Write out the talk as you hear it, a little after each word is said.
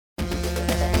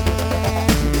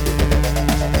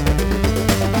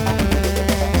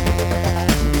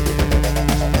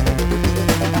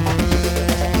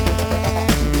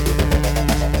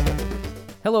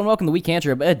Hello and welcome to We Can't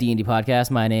Trip, a D&D podcast.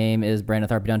 My name is Brandon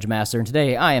Tharpe, Dungeon Master, and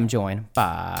today I am joined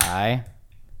by...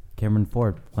 Cameron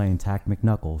Ford playing Tack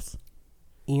McKnuckles.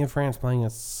 Ian France playing a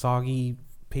soggy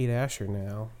Pete Asher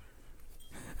now.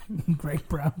 Greg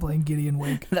Brown playing Gideon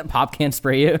Wake. That pop can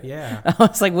spray you? Yeah. I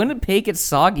was like, when did Pate get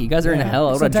soggy? You guys are in hell.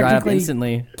 I would have dried up technically,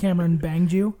 instantly. Cameron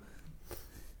banged you.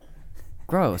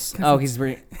 Gross. Oh, he's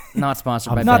not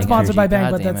sponsored by Not Bang sponsored by Energy. Bang,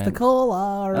 God but damn that's it. the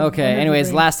cola. Okay,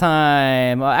 anyways, last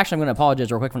time... Well, actually, I'm going to apologize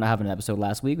real quick for not having an episode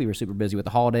last week. We were super busy with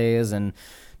the holidays, and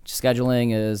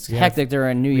scheduling is hectic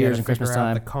during New Year's and Christmas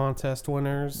time. The contest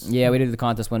winners. Yeah, we did the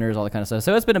contest winners, all that kind of stuff.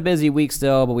 So it's been a busy week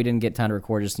still, but we didn't get time to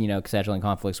record, just, scheduling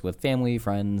conflicts with family,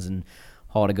 friends, and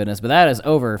holiday goodness. But that is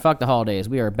over. Fuck the holidays.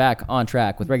 We are back on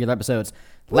track with regular episodes.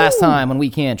 Last time on We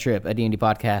Can't Trip, a D&D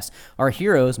podcast, our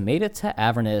heroes made it to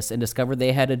Avernus and discovered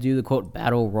they had to do the, quote,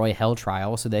 Battle Royale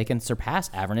trial so they can surpass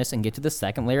Avernus and get to the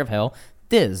second layer of hell,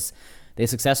 Diz. They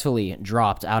successfully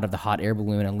dropped out of the hot air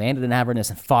balloon and landed in Avernus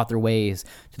and fought their ways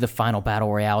to the final Battle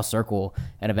Royale circle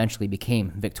and eventually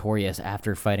became victorious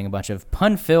after fighting a bunch of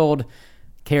pun-filled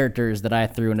characters that I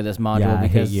threw into this module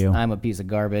because I'm a piece of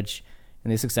garbage.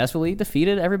 And they successfully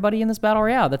defeated everybody in this Battle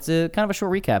Royale. That's kind of a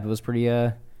short recap. It was pretty...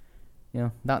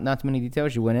 not too many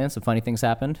details. You went in, some funny things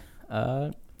happened.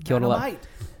 Killed a lot.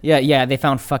 Yeah, they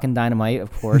found fucking dynamite,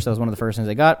 of course. That was one of the first things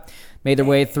they got. Made their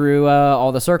way through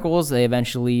all the circles. They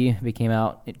eventually became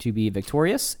out to be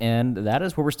victorious, and that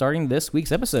is where we're starting this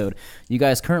week's episode. You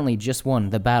guys currently just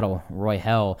won the Battle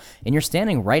Royale, and you're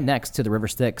standing right next to the River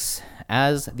Styx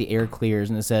as the air clears,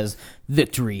 and it says,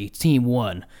 "Victory, Team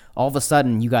 1." All of a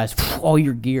sudden, you guys, all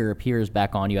your gear appears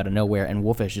back on you out of nowhere, and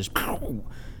Wolfish just...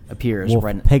 appears Wolf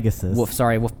right. Pegasus. Wolf.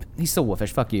 He's still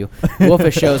Wolfish. Fuck you.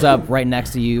 Wolfish shows up right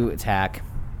next to you. Attack.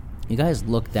 You guys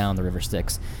look down the River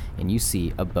Styx, and you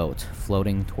see a boat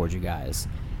floating towards you guys.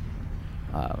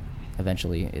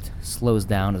 Eventually, it slows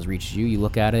down as it reaches you. You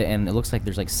look at it, and it looks like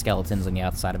there's like skeletons on the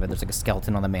outside of it. There's like a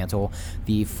skeleton on the mantle.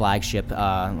 The flagship,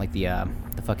 the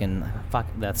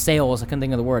sails. I couldn't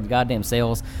think of the word. Goddamn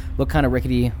sails look kind of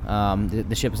rickety.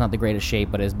 The ship is not the greatest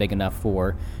shape, but is big enough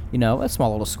for a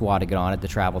small little squad to get on it to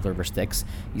travel the River Styx.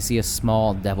 You see a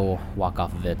small devil walk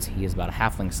off of it. He is about a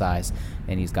halfling size,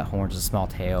 and he's got horns and a small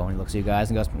tail. And he looks at you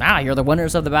guys and goes, "You're the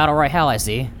winners of the Battle Royale, I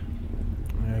see.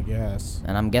 I guess.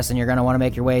 And I'm guessing you're going to want to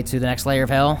make your way to the next layer of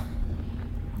hell?"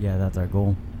 Yeah, that's our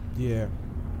goal. Yeah.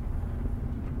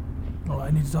 Oh,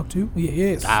 I need to talk to?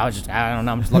 Yes. I don't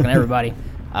know. I'm just looking at everybody.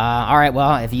 All right,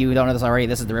 well, if you don't know this already,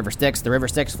 this is the River Styx. The River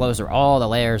Styx flows through all the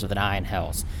layers of the 9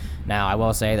 hells. Now, I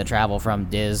will say the travel from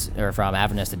from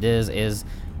Avernus to Diz is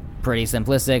pretty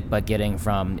simplistic, but getting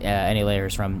from any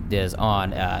layers from Diz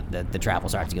on, the travel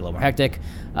starts to get a little more hectic.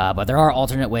 But there are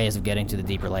alternate ways of getting to the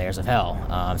deeper layers of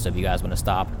hell. So if you guys want to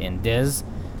stop in Diz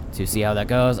to see how that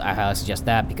goes, I highly suggest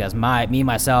that, because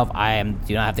myself, I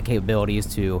do not have the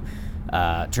capabilities to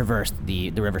traverse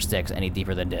the River Styx any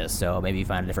deeper than Diz. So maybe you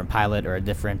find a different pilot or a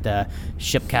different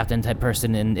ship captain type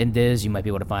person in Diz, you might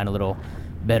be able to find a little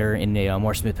better in a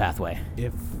more smooth pathway.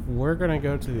 If we're going to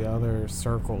go to the other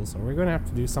circles, are we going to have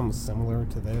to do something similar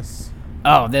to this?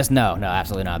 Oh, no,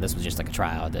 absolutely not. This was just like a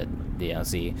trial to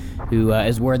see who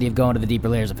is worthy of going to the deeper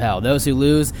layers of hell. Those who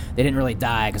lose, they didn't really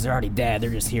die because they're already dead. They're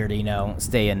just here to,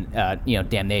 stay in,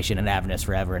 damnation and Avernus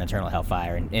forever and eternal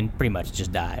hellfire and pretty much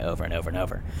just die over and over and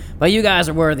over. But you guys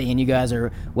are worthy, and you guys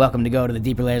are welcome to go to the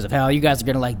deeper layers of hell. You guys are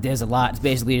going to like Diz a lot. It's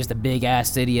basically just a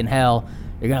big-ass city in hell.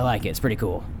 You're going to like it. It's pretty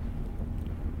cool.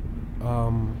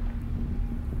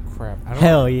 Crap.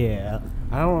 Hell yeah.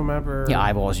 I don't remember. He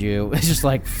eyeballs you. It's just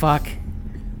like, fuck.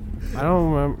 I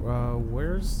don't remember.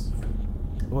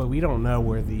 Well, we don't know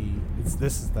where this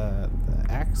is the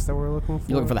axe that we're looking for?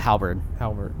 You're looking for the halberd.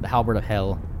 Halberd. The halberd of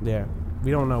hell. Yeah.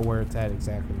 We don't know where it's at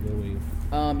exactly, do we?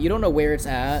 You don't know where it's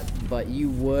at, but you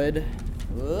would...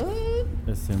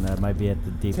 Assume that might be at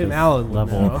the deepest Tim Allen would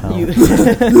level know. of hell.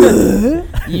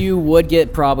 You would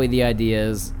get probably the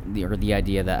idea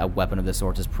that a weapon of this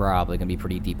sort is probably going to be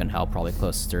pretty deep in hell, probably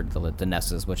closer to the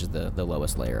Nessus, which is the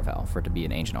lowest layer of hell, for it to be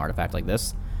an ancient artifact like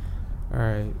this.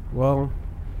 Alright, well...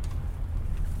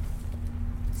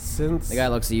 Since... The guy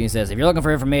looks at you and says, if you're looking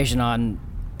for information on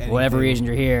whatever reason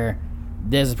you're here,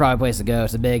 this is probably a place to go.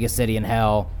 It's the biggest city in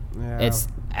hell. Yeah.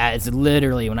 It's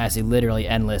literally, when I say literally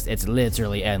endless, it's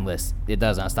literally endless. It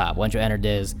does not stop. Once you enter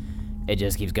Diz, it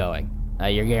just keeps going.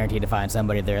 You're guaranteed to find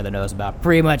somebody there that knows about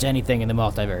pretty much anything in the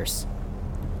multiverse.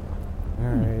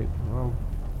 Alright, well...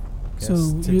 So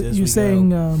you're saying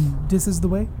this is the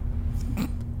way?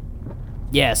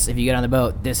 Yes, if you get on the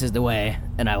boat, this is the way,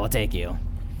 and I will take you.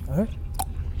 All right.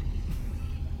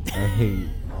 I hate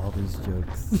all these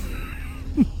jokes.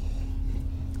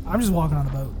 I'm just walking on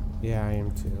the boat. Yeah, I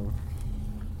am too.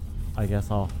 I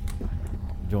guess I'll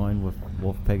join with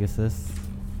Wolf Pegasus.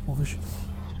 Wolfish.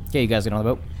 Okay, you guys get on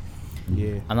the boat.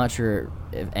 Yeah. I'm not sure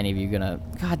if any of you are gonna.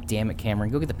 God damn it, Cameron,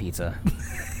 go get the pizza.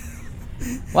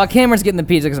 While Cameron's getting the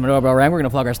pizza because I'm an doorbell rang, we're gonna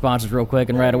plug our sponsors real quick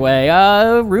and right away.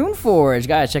 RuneForge,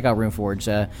 guys, check out RuneForge.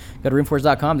 Go to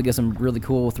RuneForge.com to get some really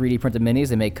cool 3D printed minis.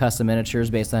 They make custom miniatures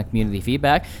based on community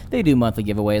feedback. They do monthly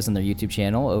giveaways on their YouTube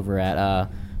channel over at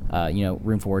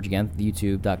RuneForge again,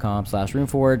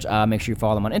 youtube.com/RuneForge. Make sure you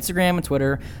follow them on Instagram and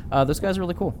Twitter. Those guys are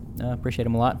really cool. Appreciate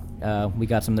them a lot. We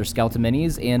got some of their skeleton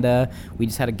minis, and we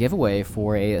just had a giveaway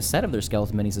for a set of their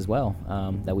skeleton minis as well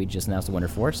that we just announced the winner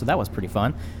for. So that was pretty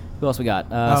fun. Who else we got?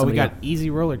 We got Easy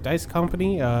Roller Dice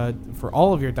Company. For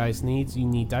all of your dice needs, you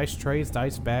need dice trays,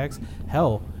 dice bags.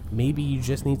 Hell, maybe you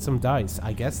just need some dice.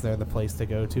 I guess they're the place to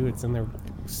go to. It's in their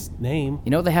name.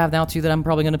 You know what they have now too that I'm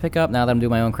probably going to pick up now that I'm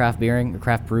doing my own craft beer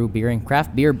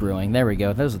brewing. There we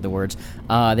go. Those are the words.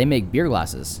 They make beer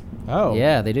glasses. Oh.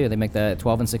 Yeah, they do. They make the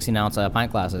 12 and 16 ounce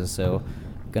pint glasses. So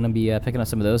gonna be picking up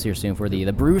some of those here soon for the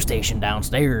brew station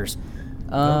downstairs.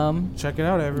 Check it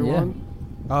out, everyone.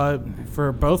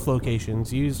 For both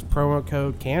locations, use promo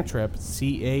code Cantrip,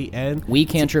 CAN. We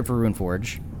Cantrip for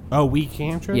RuneForge. Oh, we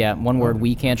Cantrip? Yeah, one word,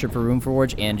 we Cantrip for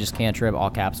RuneForge, and just Cantrip, all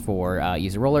caps for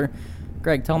Easy Roller.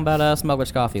 Greg, tell them about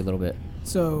Smuggler's Coffee a little bit.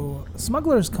 So,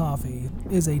 Smuggler's Coffee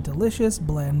is a delicious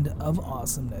blend of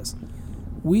awesomeness.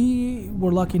 We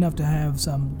were lucky enough to have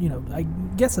some, I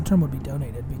guess the term would be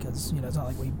donated because, it's not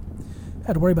like we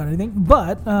had to worry about anything.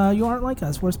 But you aren't like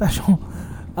us. We're special.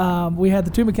 We had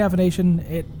the Tomb of Caffeination.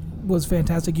 It was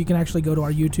fantastic. You can actually go to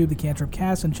our YouTube, the Cantrip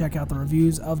Cast, and check out the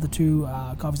reviews of the two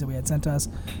coffees that we had sent us.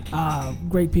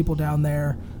 Great people down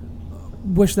there.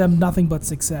 Wish them nothing but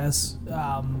success.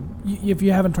 If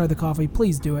you haven't tried the coffee,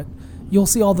 please do it. You'll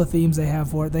see all the themes they have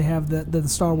for it. They have the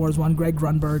Star Wars one. Greg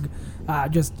Grunberg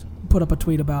just put up a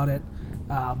tweet about it.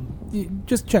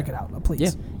 Just check it out, please.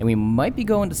 Yeah, and we might be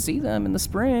going to see them in the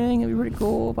spring. It'd be pretty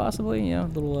cool, possibly.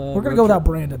 Little. We're gonna go without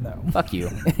Brandon though. Fuck you.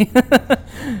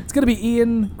 It's gonna be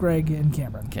Ian, Greg, and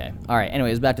Cameron. Okay. All right.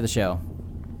 Anyways, back to the show.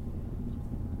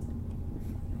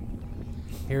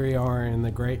 Here we are in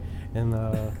the great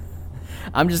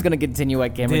I'm just gonna continue while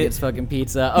Cameron gets fucking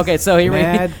pizza. Okay, so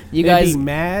here you guys.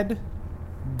 Mad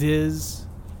Diz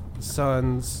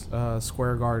Son's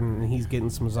Square Garden, and he's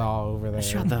getting some Zaw over there.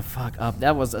 Shut the fuck up.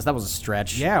 That was a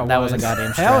stretch. Yeah, that was a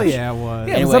goddamn stretch. Hell yeah, it was.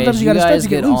 Yeah, Anyways, sometimes you you gotta stretch guys to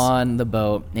get get loose. on the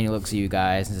boat, and he looks at you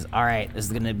guys and says, "All right, this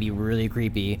is gonna be really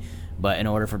creepy." But in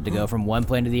order for it to go from one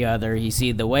plane to the other, you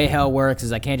see the way hell works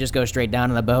is I can't just go straight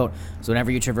down in the boat. So whenever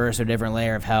you traverse a different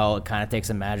layer of hell, it kind of takes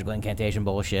some magical incantation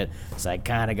bullshit. So I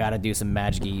kind of got to do some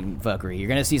magic-y fuckery. You're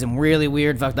going to see some really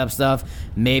weird, fucked up stuff.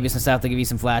 Maybe some stuff to give you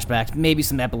some flashbacks. Maybe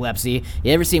some epilepsy.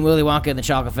 You ever seen Willy Wonka and the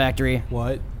Chocolate Factory?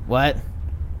 What?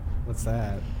 What's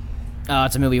that? Oh,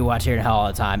 it's a movie you watch here in hell all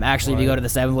the time. Actually, if you go to the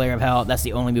 7th layer of hell, that's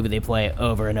the only movie they play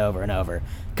over and over and over.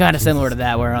 Kind of similar to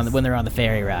that when they're on the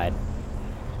ferry ride.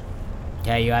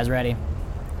 Okay, you guys ready?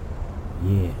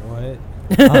 Yeah. What?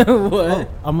 What?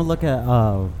 I'm gonna look at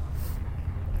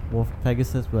Wolf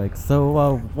Pegasus. Like,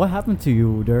 so what happened to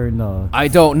you during the? I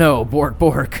don't know.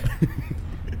 Bork.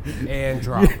 And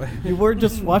drop. You weren't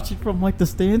just watching from like the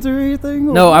stands or anything?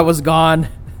 Or? No, I was gone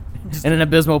in an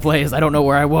abysmal place. I don't know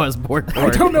where I was. Bork. I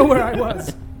don't know where I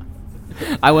was.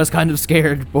 I was kind of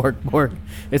scared. Bork.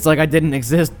 It's like I didn't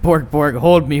exist. Bork.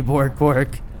 Hold me. Bork.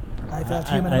 I felt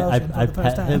human emotion for the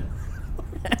first time.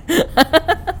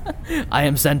 I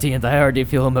am sentient. I already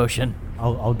feel emotion.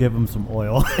 I'll give him some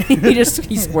oil. he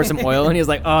pours some oil and he's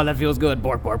like, "Oh, that feels good."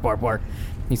 Bork.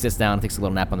 He sits down and takes a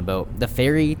little nap on the boat. The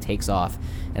ferry takes off,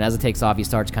 and as it takes off, he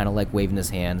starts kind of like waving his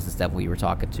hands. This devil you were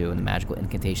talking to, and the magical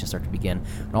incantations start to begin.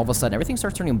 And all of a sudden, everything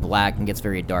starts turning black and gets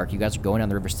very dark. You guys are going down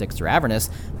the river Styx through Avernus,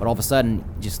 but all of a sudden,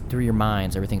 just through your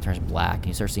minds, everything turns black, and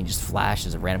you start seeing just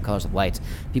flashes of random colors of lights,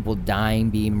 people dying,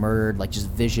 being murdered, like just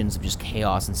visions of just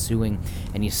chaos ensuing.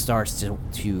 And he starts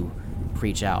to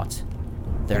preach out.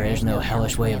 There is no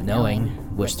hellish way of knowing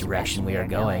which direction we are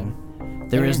going.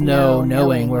 There is no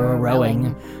knowing where we're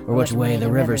rowing, or which way the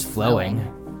river's flowing.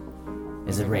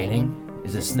 Is it raining?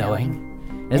 Is it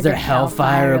snowing? Is there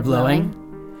hellfire a-blowing?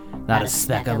 Not a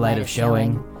speck of light of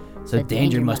showing, so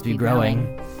danger must be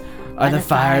growing. Are the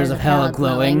fires of hell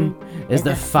a-glowing? Is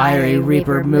the fiery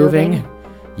reaper moving?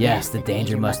 Yes, the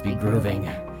danger must be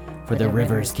grooving, for the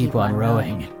rivers keep on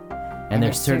rowing. And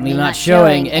they're certainly not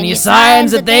showing any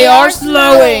signs that they are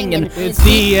slowing. And It's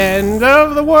the end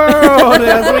of the world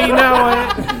as we know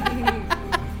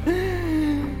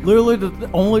it. Literally, the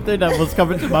only thing that was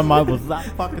coming to my mind was that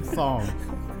fucking song.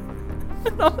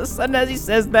 all of a sudden, as he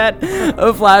says that,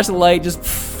 a flash of light just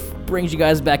brings you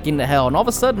guys back into hell. And all of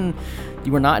a sudden,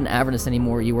 You are not in Avernus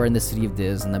anymore. You are in the city of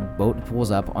Diz, and the boat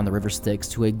pulls up on the river Styx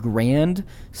to a grand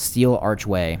steel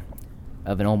archway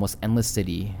of an almost endless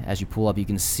city. As you pull up, you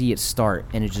can see it start,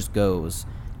 and it just goes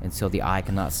until the eye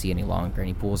cannot see any longer. And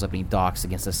he pulls up and he docks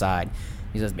against the side.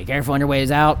 He says, "Be careful on your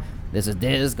ways out. This is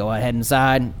Diz. Go ahead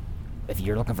inside. If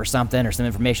you're looking for something or some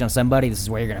information on somebody, this is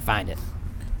where you're going to find it."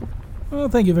 Well,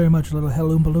 thank you very much, little Hell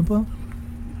Oompa Loompa.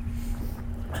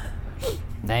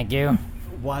 Thank you.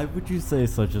 Why would you say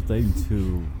such a thing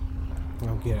to...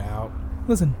 I'll get out.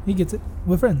 Listen, he gets it.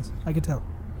 We're friends. I can tell.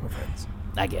 We're friends.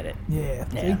 I get it. Yeah.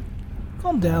 Yeah. See?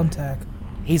 Calm down, Tack.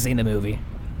 He's seen the movie.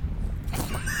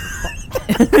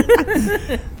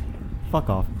 Fuck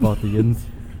off, Bothians.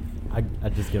 I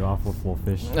just get off with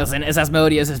Wolfish. Listen, it's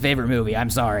Asmodeus' favorite movie.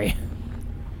 I'm sorry.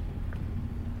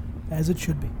 As it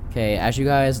should be. Okay, as you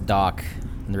guys dock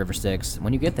in the River Styx,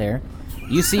 when you get there,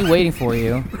 you see waiting for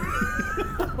you.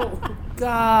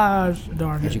 Gosh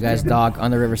darn it. As you guys dock on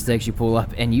the River Styx, you pull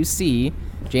up, and you see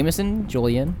Jameson,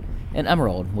 Julian, and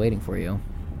Emerald waiting for you.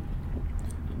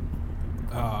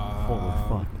 Holy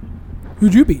fuck.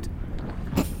 Who'd you beat?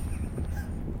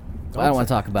 I don't want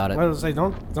to talk about it. I was say,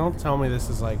 don't tell me this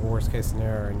is like worst case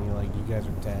scenario and you guys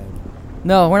are dead.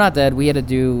 No, we're not dead. We had to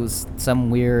do some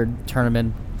weird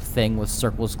tournament thing with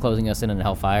circles closing us in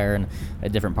Hellfire and a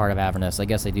different part of Avernus. I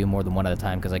guess they do more than one at a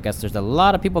time because I guess there's a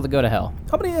lot of people that go to hell.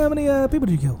 How many people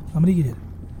did you kill? How many you did?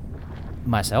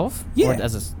 Myself? Yeah. Or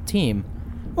as a team?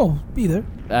 Oh, either.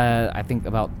 I think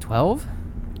about 12.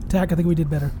 Tack, I think we did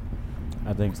better.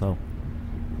 I think so.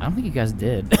 I don't think you guys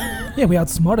did. Yeah, we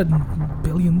outsmarted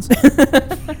billions.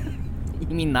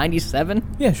 You mean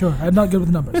 97? Yeah, sure. I'm not good with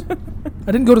numbers.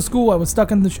 I didn't go to school. I was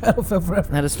stuck in the Shadowfell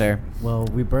forever. That is fair. Well,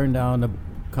 we burned down a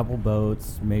couple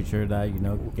boats, made sure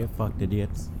that, get fucked,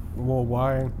 idiots. Well,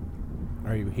 why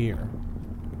are you here?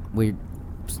 We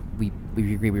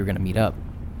agreed we were going to meet up.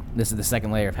 This is the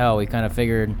second layer of hell. We kind of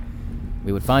figured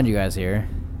we would find you guys here.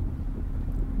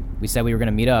 We said we were going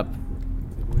to meet up.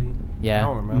 Did we? Yeah. I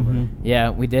don't remember. Mhm. Yeah,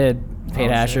 we did. Fate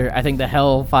Oh, Asher. shit. I think the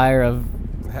hellfire of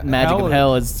magic of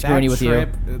hell is screwing you with you.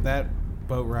 That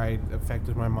boat ride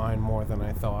affected my mind more than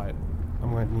I thought.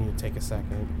 I'm going to need to take a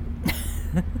second.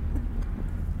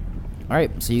 All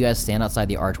right, so you guys stand outside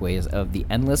the archways of the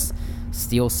endless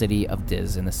steel city of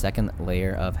Diz in the second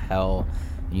layer of hell.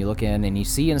 And you look in and you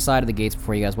see inside of the gates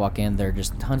before you guys walk in, there are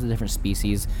just tons of different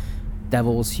species.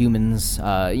 Devils, humans,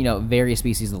 various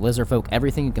species, the lizard folk,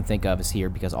 everything you can think of is here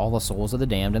because all the souls of the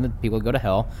damned and the people who go to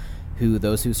hell,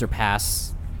 those who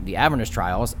surpass the Avernus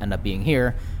trials end up being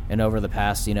here. And over the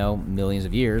past, millions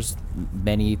of years,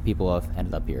 many people have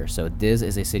ended up here. So Diz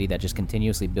is a city that just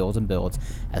continuously builds and builds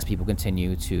as people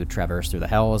continue to traverse through the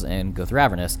hells and go through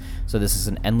Avernus. So this is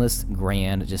an endless,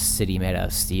 grand, just city made out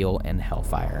of steel and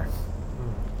hellfire.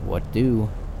 What do?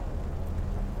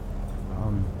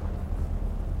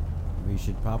 We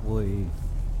should probably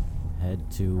head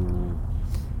to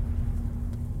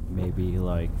maybe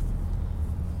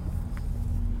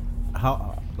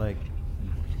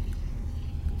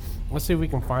Let's see if we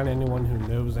can find anyone who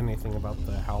knows anything about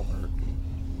the halberd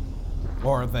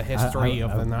or the history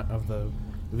of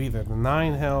either the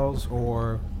Nine Hells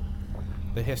or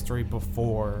the history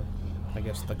before, I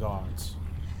guess, the gods.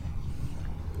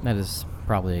 That is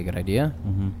probably a good idea.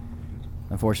 Mm-hmm.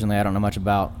 Unfortunately, I don't know much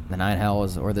about the Nine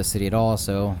Hells or this city at all,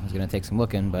 so it's going to take some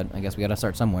looking, but I guess we got to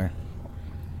start somewhere.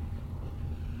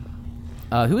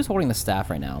 Who is holding the staff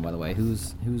right now, by the way?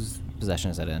 Whose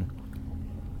possession is that in?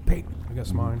 Pate, I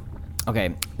guess mine.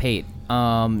 Okay, Pate,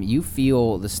 you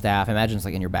feel the staff, imagine it's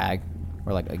like in your bag,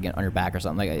 or like again on your back or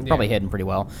something, it's probably hidden pretty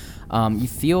well. You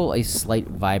feel a slight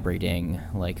vibrating,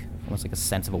 like almost like a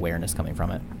sense of awareness coming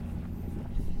from it.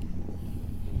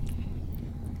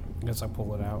 I guess I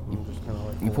pull it out and just kind of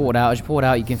like... You pull it out. As you pull it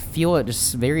out, you can feel it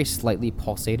just very slightly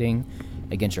pulsating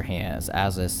against your hands,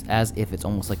 as if it's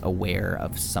almost like aware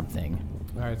of something.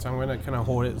 Alright, so I'm going to kind of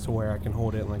hold it to where I can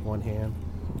hold it in like one hand.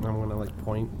 And I'm going to like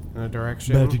point in a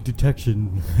direction. Magic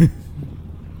detection.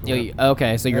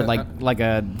 Okay, so you're like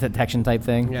a detection type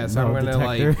thing? Yeah, so No I'm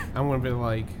detector. going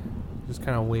to just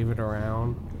kind of wave it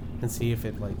around and see if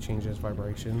it like changes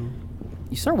vibration.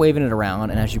 You start waving it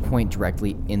around, and as you point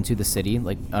directly into the city,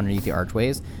 like underneath the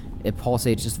archways, it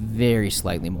pulsates just very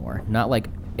slightly more. Not like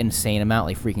insane amount,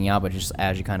 like freaking out, but just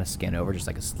as you kind of scan over, just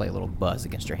like a slight little buzz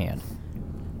against your hand.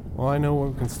 Well, I know where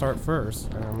we can start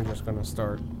first, and I'm just going to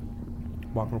start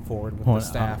walking forward with the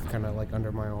staff kind of like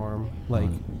under my arm. Like,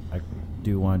 I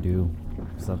do want to do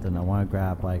something. I want to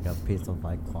grab like a piece of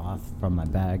like cloth from my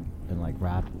bag and like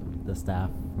wrap the staff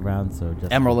around. So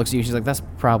just Emerald looks at you. She's like, "That's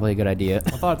probably a good idea."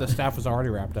 I thought the staff was already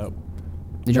wrapped up.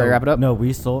 Did you already wrap it up? No,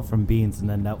 we stole it from Beans, and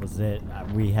then that was it.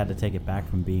 We had to take it back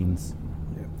from Beans.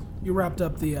 You wrapped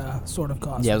up the Sword of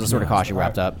Cost. Yeah, it was a sort of cost you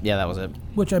wrapped up. Yeah, that was it.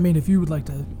 Which, I mean, if you would like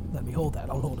to let me hold that,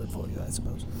 I'll hold it for you, I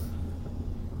suppose.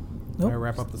 Nope. I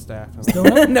wrap up the staff. Still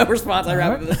no? No response. I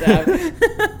wrap up the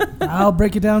staff. I'll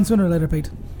break it down sooner or later, Pete.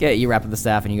 Yeah, you wrap up the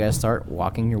staff and you guys start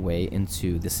walking your way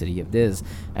into the city of Diz.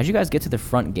 As you guys get to the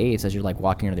front gates, as you're like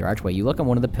walking under the archway, you look on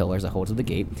one of the pillars that holds to the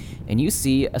gate, and you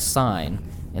see a sign.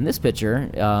 In this picture,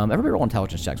 everybody roll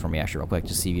intelligence checks for me, actually, real quick,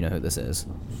 just see if you know who this is.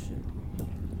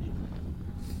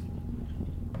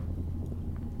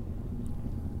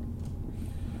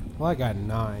 Well, I got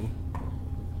 9.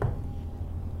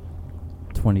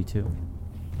 22.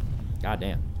 God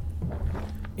damn.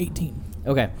 18.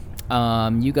 Okay.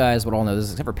 You guys would all know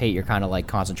this, except for Pate, you're kind of like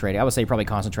concentrating. I would say you're probably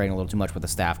concentrating a little too much with the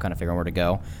staff, kind of figuring where to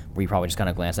go, where you probably just kind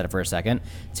of glance at it for a second.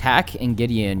 Tack and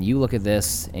Gideon, you look at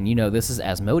this, and you know this is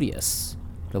Asmodeus,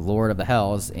 the Lord of the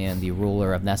Hells and the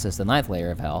ruler of Nessus, the 9th layer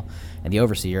of Hell, and the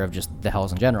overseer of just the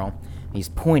Hells in general. He's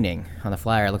pointing on the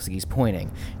flyer. It looks like he's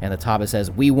pointing. And at the top it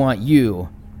says, "We want you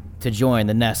to join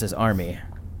the Nessus army."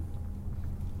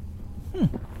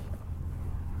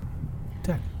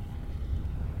 Tech.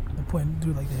 I point,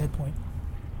 do like the head point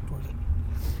towards it.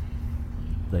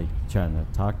 Like trying to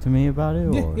talk to me about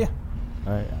it, Yeah, or yeah.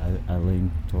 All right, I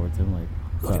lean towards him like,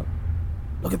 what's up?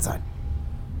 Look at the sign.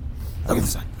 Look at the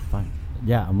sign. Fine.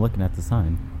 Yeah, I'm looking at the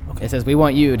sign. Okay. It says, "We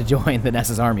want you to join the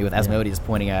Nessus army," with Asmodeus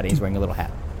pointing at it. He's wearing a little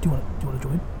hat. Do you want to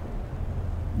join?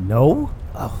 No.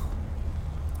 Oh.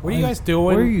 What are you guys What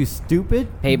doing? are you, stupid?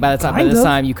 Hey, by the Kind this of.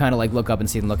 time, you kind of like look up and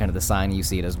see them looking at the sign, and you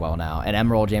see it as well now. And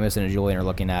Emerald, Jameson, and Julian are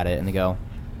looking at it, and they go,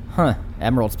 "Huh."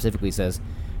 Emerald specifically says,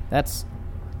 "That's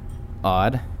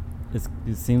odd."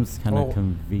 It seems kind of Well-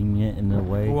 convenient in a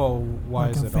way. Well, why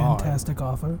Like is a it odd? fantastic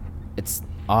offer. It's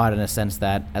odd in a sense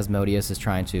that Asmodeus is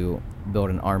trying to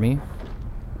build an army.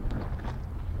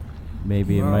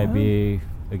 Maybe it might be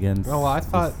against. Oh, well, I this-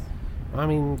 thought. I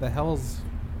mean, the Hells.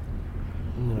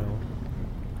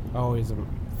 Always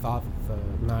thought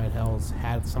the 9 Hells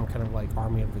had some kind of like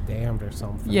army of the damned or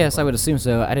something. Yes, I but- would assume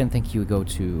so. I didn't think you would go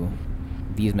to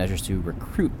these measures to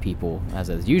recruit people, as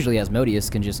usually Asmodeus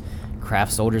can just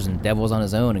craft soldiers and devils on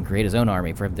his own and create his own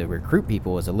army. For him to recruit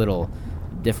people is a little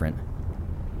different.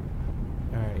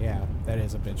 Alright, yeah, that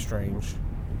is a bit strange.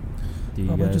 Do you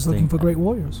Probably guys just looking think for great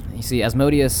warriors. You see,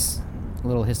 Asmodeus, a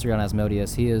little history on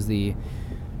Asmodeus. He is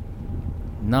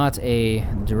not a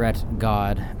direct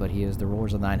god, but he is the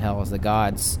rulers of the 9 Hells. The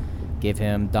gods gave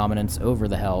him dominance over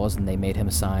the Hells, and they made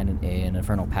him sign an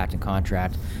infernal pact and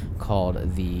contract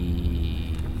called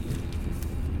the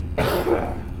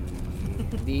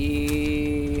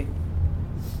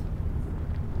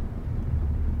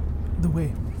The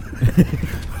way.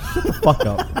 fuck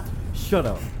up? Shut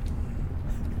up.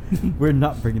 We're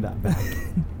not bringing that back.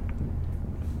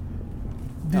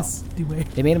 This the way.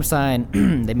 They made him sign.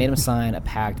 They made him sign a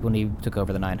pact when he took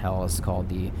over the 9 Hells called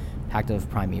the Pact of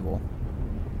Primeval.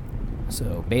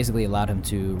 So basically, allowed him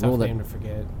to Tough rule name the. to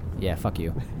forget. Yeah, fuck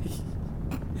you.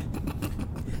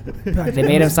 They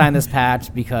made him sign this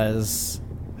pact because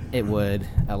it would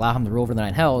allow him to rule over the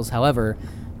 9 Hells. However,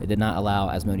 it did not allow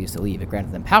Asmodeus to leave. It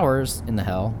granted them powers in the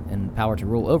Hell and power to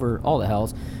rule over all the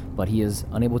Hells, but he is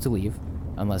unable to leave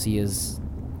unless he is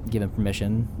given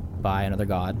permission by another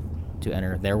god to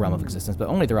enter their realm of existence, but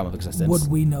only the realm of existence. Would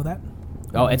we know that?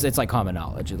 Oh, it's like common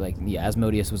knowledge. Like, yeah,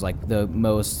 Asmodeus was like the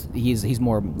most. He's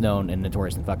more known and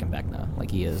notorious than fucking Vecna. Like,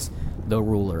 he is the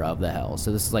ruler of the Hell.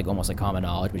 So this is like almost like common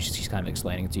knowledge, but she's kind of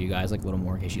explaining it to you guys like a little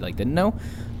more in case you like didn't know.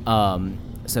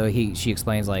 So she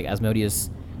explains like Asmodeus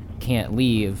can't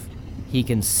leave. He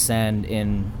can send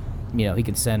in, he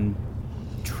can send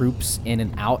troops in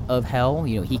and out of Hell.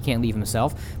 He can't leave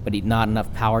himself, but he not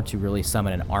enough power to really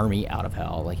summon an army out of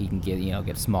Hell. Like, he can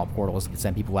get small portals, can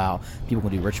send people out. People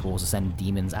can do rituals to send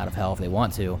demons out of Hell if they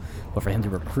want to. But for him to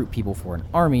recruit people for an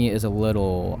army is a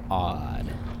little odd.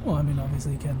 Well, I mean,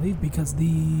 obviously he can't leave because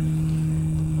the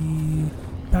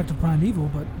Pact of Primeval,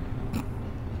 but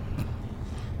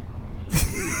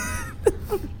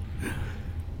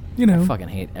I fucking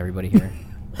hate everybody here.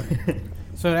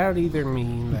 So that would either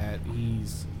mean that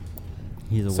he's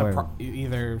He's aware.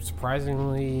 either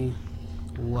surprisingly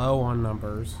low on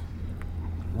numbers,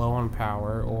 low on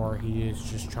power, or he is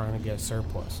just trying to get a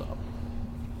surplus up.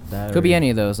 That Could be or any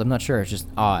of those. I'm not sure. It's just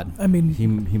odd. I mean, He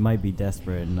might be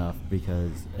desperate enough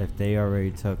because if they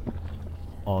already took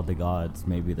all the gods,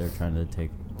 maybe they're trying to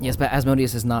take. Yes, but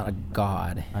Asmodeus is not a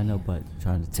god. I know, but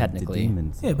trying to take Technically. the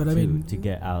demons. Yeah, but I mean- to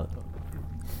get out.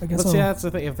 I guess But I'll, see, that's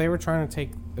the thing. If they were trying to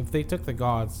if they took the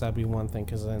gods, that'd be one thing.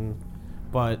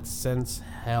 But since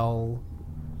Hell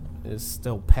is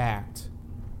still packed,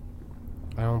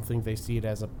 I don't think they see it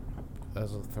as a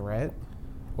threat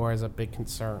or as a big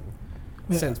concern.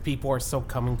 Yeah. since people are still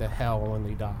coming to hell when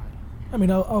they die. I mean,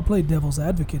 I'll play devil's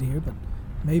advocate here, but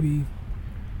maybe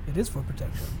it is for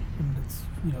protection, and it's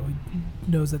he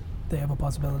knows that they have a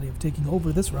possibility of taking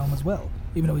over this realm as well,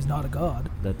 even though he's not a god.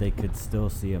 That they could still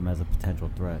see him as a potential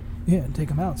threat. Yeah, and take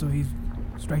him out, so he's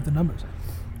strength in numbers.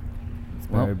 It's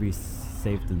Well- better be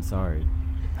safe than sorry.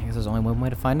 I guess there's only one way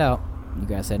to find out. You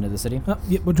guys head into the city.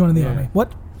 Yeah, we're joining the Yeah. army.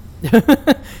 What?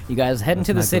 You guys head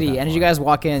into the not go city, that and as you far. guys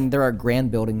walk in, there are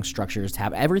grand building structures.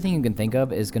 Everything you can think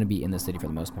of is going to be in the city for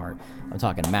the most part. I'm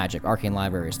talking magic, arcane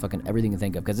libraries, fucking everything you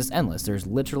think of, because it's endless. There's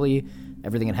literally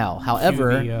everything in hell.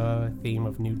 However, The theme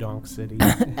of New Donk City.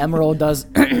 Emerald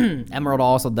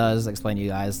also does explain to you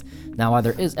guys. Now, while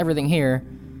there is everything here,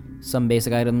 some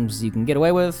basic items you can get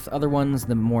away with. Other ones,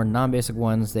 the more non-basic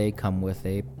ones, they come with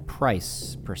a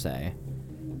price per se.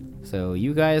 So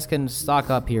you guys can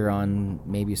stock up here on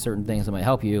maybe certain things that might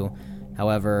help you.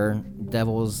 However,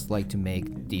 devils like to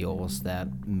make deals that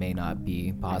may not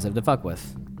be positive to fuck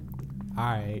with.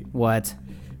 Alright. What?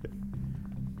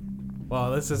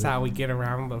 Well, this is how we get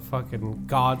around the fucking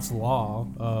God's law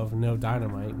of no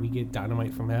dynamite. We get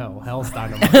dynamite from hell. Hell's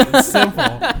dynamite. It's simple.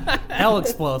 Hell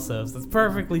explosives. That's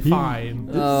perfectly fine.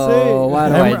 Oh, why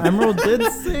do I? Emerald did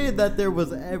say that there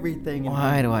was everything. In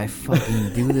Why do I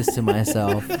fucking do this to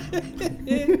myself?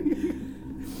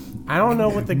 I don't know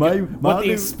what the My what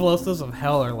the explosives of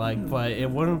hell are like, but it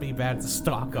wouldn't be bad to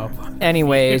stock up on.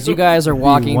 Anyways, you guys are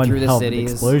walking one through the hell of an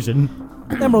cities. explosion.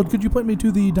 Emerald, could you point me to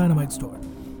the dynamite store?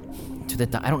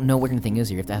 I don't know where anything is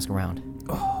here. You have to ask around.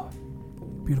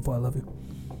 Beautiful, I love you.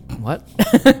 What?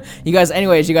 You guys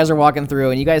are walking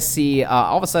through, and you guys see,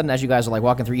 all of a sudden, as you guys are, like,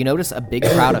 walking through, you notice a big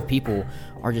crowd of people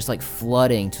are just, like,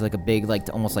 flooding to, like, a big,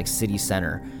 like, almost, like, city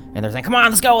center. And they're saying, come on,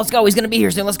 let's go. He's gonna be here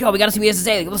soon. Let's go. We gotta see what he has to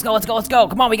say. Let's go.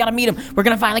 Come on, we gotta meet him. We're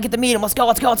gonna finally get to meet him. Let's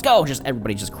go. Just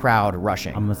everybody just crowd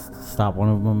rushing. I'm gonna stop one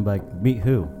of them. Like, meet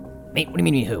who? Mate, what do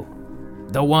you mean, who?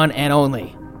 The one and only.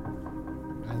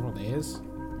 I don't know what it is.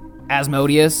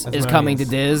 Asmodeus is coming to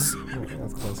Diz.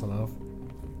 That's close enough.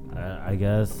 I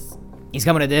guess. He's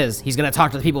coming to Diz. He's gonna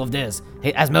talk to the people of Diz.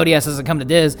 Hey, Asmodeus hasn't come to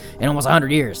Diz in almost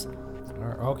 100 years.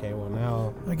 Okay, well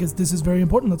now I guess this is very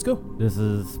important. Let's go. This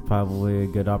is probably a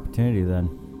good opportunity then.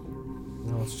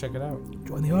 let's check it out.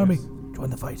 Join the army. Join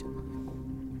the fight.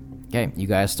 Okay, you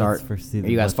guys start. Let's first see You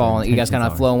guys what their following? You guys kind of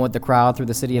intentions are. flowing with the crowd through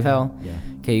the city of hell. Yeah.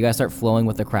 Okay, you guys start flowing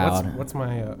with the crowd. What's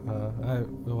my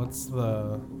what's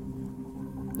the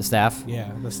The staff.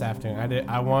 the staff doing?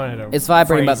 I wanted to. It's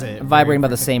vibrating phrase about it vibrating very about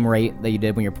the same rate that you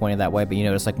did when you're pointing that way, but you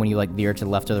notice like when you like veer to the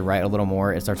left or the right a little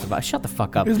more, it starts to shut the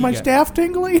fuck up. Is my Yeah. staff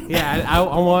tingly? Yeah, I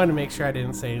wanted to make sure I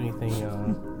didn't say anything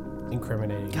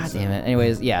incriminating. God damn it.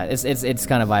 Anyways, yeah, it's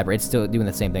kind of vibrate. It's still doing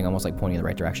the same thing, almost like pointing in the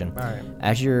right direction. All right.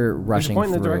 As you're Is it rushing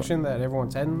pointing in through, the direction that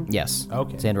everyone's heading? Yes.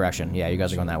 Okay. Same direction. Yeah, you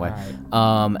guys are going that way.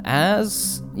 Alright.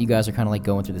 As you guys are kind of like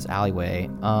going through this alleyway,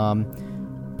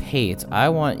 Pate, I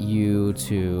want you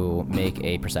to make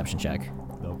a perception check.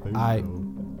 I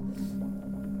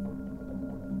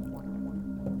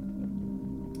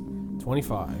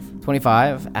 25.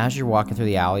 25. As you're walking through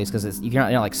the alleys, because you're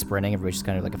not like sprinting, everybody's just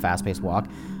kind of like a fast-paced walk.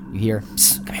 You hear,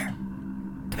 "Psst,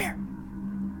 come here,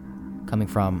 coming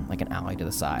from like an alley to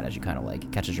the side. As you kind of like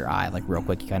it catches your eye, like real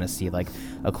quick, you kind of see like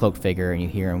a cloaked figure, and you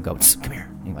hear him go, "Psst, come here,"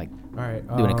 and you like All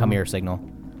right. doing a come here signal.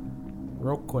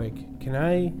 Real quick, can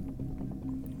I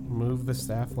move the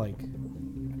staff like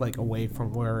away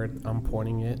from where I'm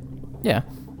pointing it? Yeah.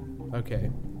 Okay.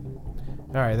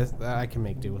 All right, I can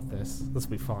make do with this. This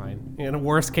will be fine. In a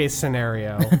worst case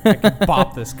scenario, I can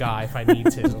bop this guy if I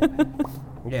need to.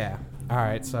 Yeah. All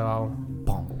right, so I'll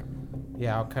bonk.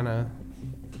 Yeah, I'll kind of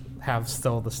have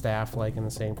still the staff like in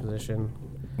the same position,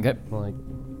 Okay. like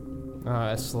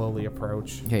slowly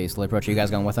approach. Okay, you slowly approach. Are you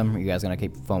guys going with him? Or are you guys gonna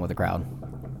keep flowing with the crowd?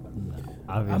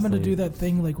 Obviously. I'm gonna do that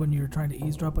thing like when you're trying to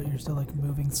eavesdrop, but you're still like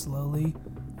moving slowly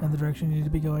in the direction you need to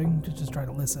be going. Just try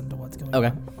to listen to what's going Okay.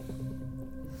 on.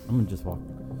 I'm gonna just walk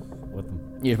with them.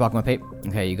 You're just walking with Pate?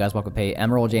 Okay, you guys walk with Pate.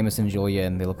 Emerald, Jameson, Julia,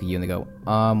 and they look at you and they go,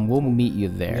 we'll meet you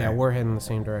there. Yeah, we're heading the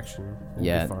same direction. We'll be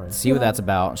Yeah, fine. see what that's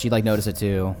about. She like noticed it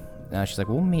too. She's like,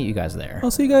 we'll meet you guys there.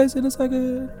 I'll see you guys in a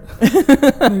second. Do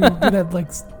that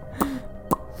like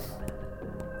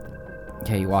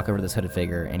Okay, you walk over to this hooded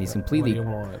figure, and he's What do completely you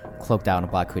want? cloaked out in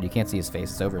a black hood. You can't see his face;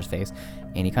 it's over his face.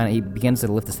 And he begins to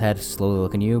lift his head, slowly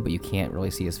looking at you, but you can't really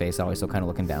see his face at all. He's still kind of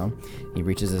looking down. He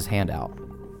reaches his hand out,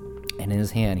 and in his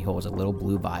hand he holds a little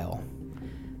blue vial,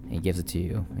 and he gives it to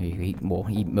you. He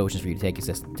motions for you to take it. He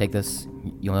says, "Take this.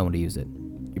 You'll know when to use it.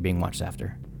 You're being watched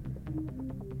after."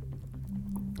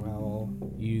 I'll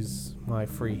use my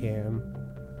free hand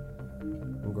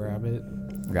and grab it.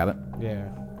 Grab it. Yeah.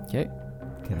 Okay,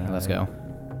 Can let's go.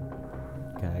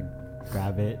 Can I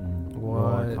grab it and roll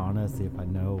What? Arcana, see if I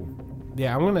know.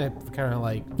 Yeah, I'm gonna kind of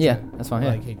like. Yeah, that's fine.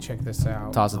 Like, Yeah. hey, check this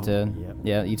out. Toss it to. Yep.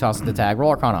 Yeah, you toss it to tag. Roll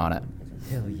Arcana on it.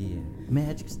 Hell yeah.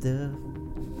 Magic stuff.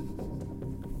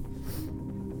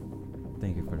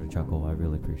 Thank you for the chuckle. I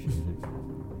really appreciate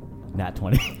it. Nat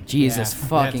 20. Jesus Yeah,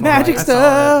 fucking that's Christ.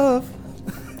 all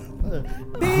right.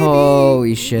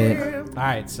 Holy shit. All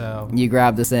right, so You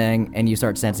grab this thing and you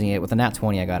start sensing it with a nat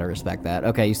 20. I gotta respect that.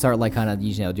 Okay, you start like kind of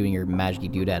doing your magic-y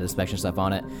doodad inspection stuff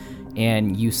on it,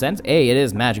 and you sense it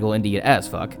is magical indeed as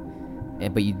fuck,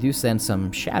 but you do sense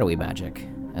some shadowy magic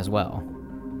as well,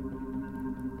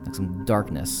 like some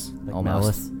darkness Like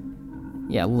almost. Malice.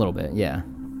 Yeah, a little bit. Yeah,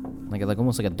 like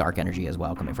almost like a dark energy as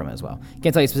well coming from it as well.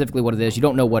 Can't tell you specifically what it is. You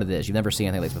don't know what it is. You've never seen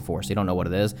anything like this before, so you don't know what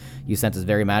it is. You sense it's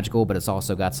very magical, but it's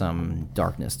also got some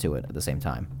darkness to it at the same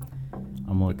time.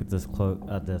 I'm gonna look at this cloak,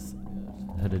 at this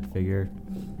hooded figure.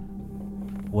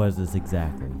 What is this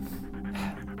exactly?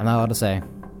 I'm not allowed to say.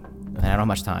 And I don't have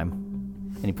much time.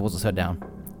 And he pulls his hood down.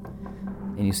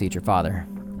 And you see it's your father,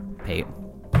 Pate.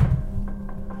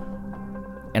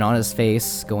 And on his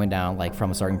face, going down, like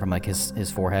starting from like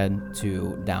his forehead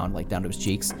to down to his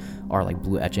cheeks, are like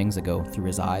blue etchings that go through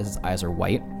his eyes. His eyes are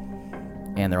white,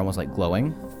 and they're almost like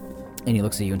glowing. And he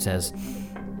looks at you and says,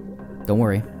 "Don't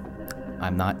worry,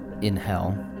 I'm not in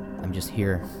hell. I'm just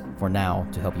here for now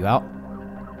to help you out.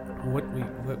 what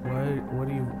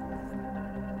do you?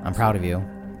 I'm proud of you.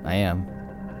 I am.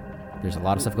 There's a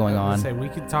lot of stuff going I was on. gonna say, we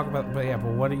could talk about, but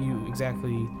what are you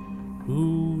exactly?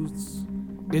 Who's?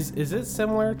 Is it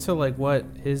similar to like what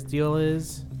his deal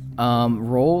is?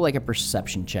 Roll like a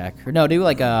perception check. Or no, do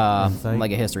like a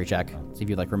Insight? history check. See if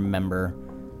you like remember.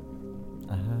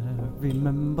 I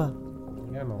remember.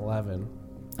 I got an 11.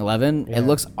 11. Yeah. It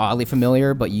looks oddly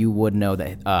familiar, but you would know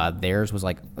that theirs was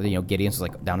like Gideon's was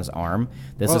like down his arm.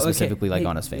 This Well, is okay, specifically like hey,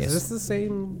 on his face. Is this the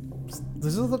same?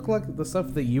 Does this look like the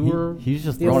stuff that you were? He's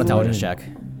just Roll an dealing intelligence with?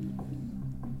 check.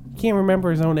 Can't remember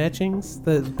his own etchings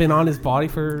that's been on his body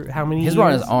for how many His years? were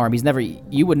on his arm. He's never.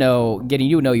 You would know. Gideon,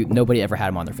 you would know. Nobody ever had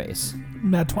him on their face.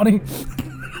 Nat 20.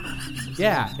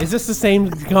 Yeah. Is this the same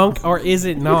gunk or is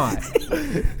it not?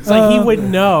 It's like he would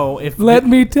know if. Let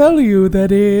me tell you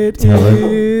that it Tell him.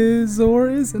 is or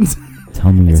isn't.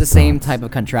 Tell me It's your the same thoughts. type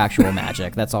of contractual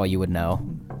magic. That's all you would know.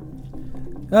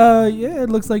 Yeah, it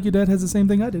looks like your dad has the same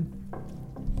thing I did.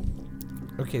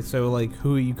 Okay, so like,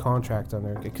 who are you contract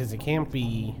under? Because it can't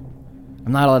be.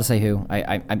 I'm not allowed to say who.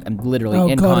 I'm literally Oh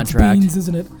in god, contract. it's beans,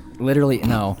 isn't it? Literally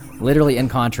in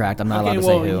contract. I'm not allowed to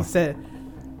say who. he said.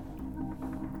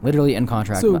 Literally in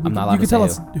contract. So I'm not allowed you to can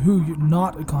say tell who. us who you're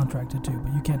not contracted to,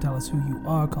 but you can't tell us who you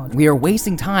are contracted. We are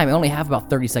wasting time. I only have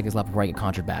about 30 seconds left before I get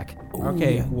contract back.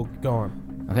 Okay, yeah. well, go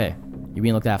on. Okay, you're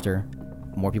being looked after.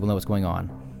 More people know what's going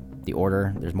on. The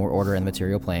order, there's more order in the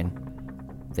material plane.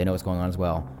 They know what's going on as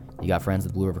well. You got friends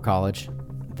at Blue River College.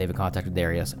 They've been contacted with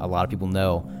Darius. A lot of people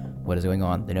know what is going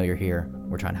on. They know you're here.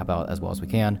 We're trying to help out as well as we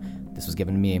can. This was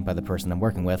given to me by the person I'm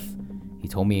working with. He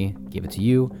told me, give it to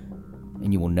you,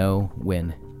 and you will know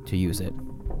when to use it.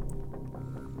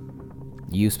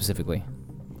 You specifically.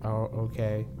 Oh,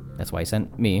 okay. That's why he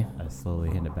sent me. I slowly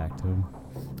hand it back to him.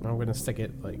 I'm gonna stick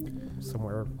it like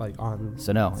somewhere like on.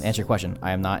 So no, answer your question.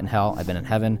 I am not in hell. I've been in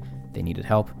heaven. They needed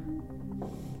help.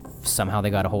 Somehow they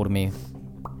got a hold of me.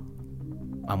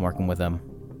 I'm working with them.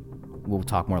 We'll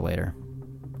talk more later.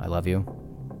 I love you,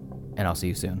 and I'll see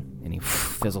you soon. And he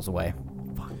fizzles away.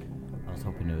 I was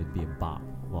hoping it would be a bot.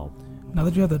 Well, Now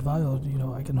that you have that vial,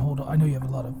 I can hold. I know you have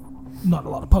not a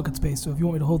lot of pocket space. So if you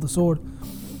want me to hold the sword,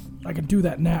 I can do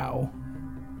that now.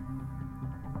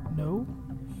 No,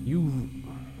 You.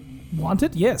 want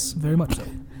it? Yes, very much so.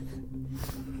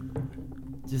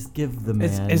 just give the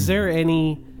man. Is there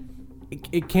any?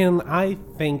 Can I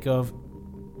think of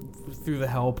through the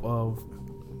help of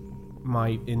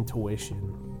my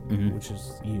intuition, Mhm. which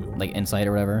is you? Like insight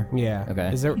or whatever. Yeah.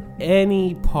 Okay. Is there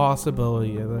any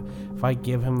possibility of if I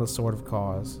give him the Sword of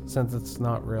Cause, since it's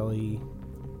not really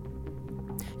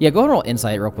Yeah, go ahead and roll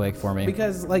insight real quick for me.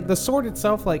 because like the sword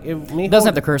itself, like it may It doesn't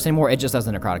have hold- the curse anymore. It just does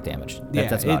the necrotic damage.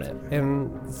 That's about it.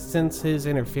 And since his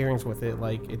interference with it,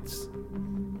 like it's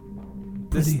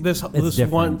this Pretty- this It's this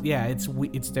one, different. yeah,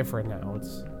 it's different now.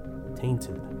 It's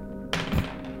tainted.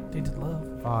 Tainted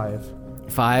love. 5.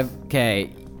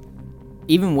 5K.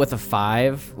 Even with a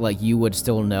 5, like you would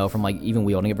still know from like even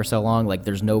wielding it for so long, like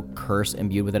there's no curse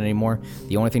imbued with it anymore.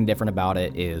 The only thing different about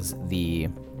it is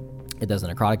it does the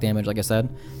necrotic damage, like I said,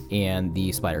 and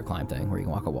the spider climb thing where you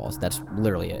can walk on walls. That's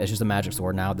literally it. It's just a magic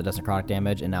sword now that does necrotic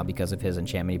damage, and now because of his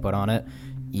enchantment he put on it,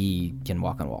 he can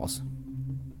walk on walls.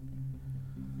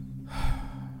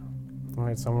 All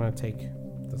right, so I'm gonna take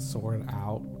the sword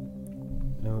out,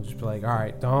 and I'll just be like, all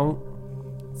right, don't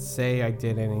say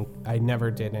I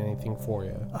never did anything for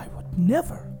you. I would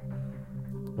never.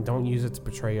 And don't use it to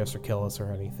betray us or kill us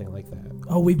or anything like that.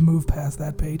 Oh, we've moved past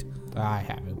that, Pate. I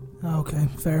haven't. Okay,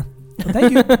 fair. Well,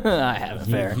 thank you. I have a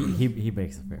fair. He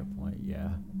makes a fair point. Yeah.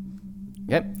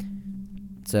 Yep.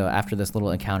 So after this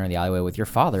little encounter in the alleyway with your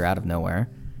father out of nowhere,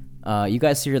 you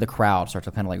guys hear the crowd start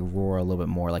to kind of like roar a little bit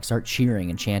more, like start cheering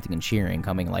and chanting and cheering,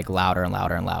 coming like louder and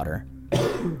louder and louder.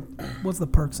 What's the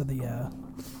perks of the?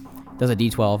 Does a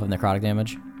D12 of necrotic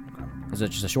damage. Is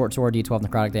it just a short sword, D12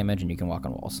 necrotic damage, and you can walk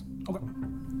on walls. Okay.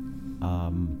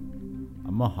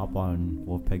 I'm gonna hop on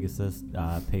Wolf Pegasus.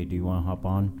 Pay, do you want to hop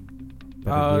on?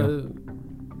 Better deal?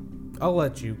 I'll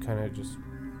let you kind of just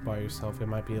by yourself. It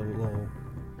might be a little.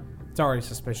 It's already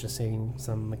suspicious seeing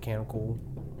some mechanical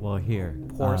Well, here.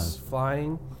 horse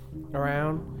flying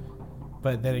around.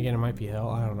 But then again, it might be hell.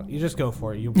 I don't know. You just go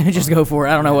for it. You Just go for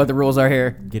it. I don't know what the rules are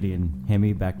here. Gideon, hand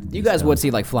me back to You guys D-Stone. would see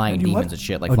like flying You demons what? and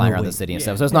shit, like Oh, flying no, around the wait. city and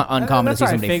stuff. So it's not uncommon to see That's what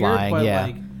I somebody figured, flying. but, Yeah.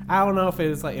 like, I don't know if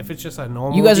it's just a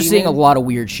normal. You guys are demon. seeing a lot of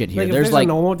weird shit here. Like, if There's there's like a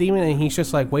normal demon and he's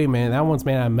just like, wait a minute, that one's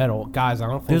made out of metal, guys. I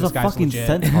don't think There's this a guy's fucking legit.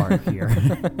 centaur here.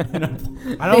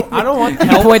 I don't want he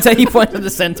hell. points to the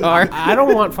centaur. I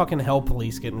don't want fucking hell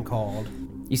police getting called.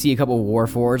 You see a couple of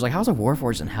warforged. Like, how's a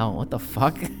warforged in hell? What the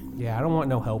fuck? Yeah, I don't want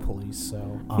no hell police.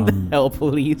 So Hell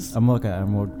police. I'm looking at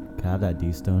Emerald. Can I have that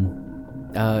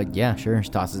D-Stone? Yeah, sure.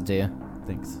 Just tosses it to you.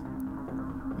 Thanks.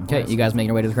 Okay, you guys making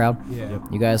your way to the crowd? yeah.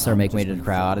 You guys start making your way to the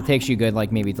crowd. It takes you good,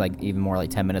 like maybe like even more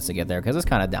like 10 minutes to get there because it's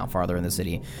kind of down farther in the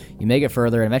city. You make it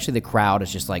further, and eventually the crowd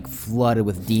is just like flooded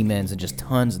with demons and just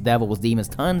tons of devils, demons,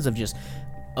 tons of just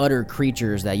utter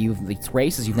creatures that like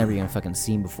races you've never even fucking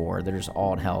seen before. They're just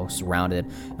all in hell,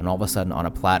 surrounded, and all of a sudden on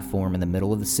a platform in the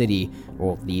middle of the city,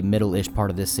 or the middle-ish part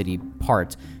of this city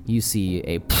part, you see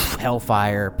a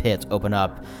hellfire pit open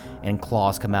up, and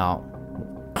claws come out,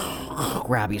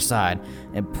 grab each side,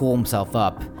 and pull himself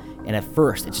up. And at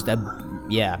first, it's just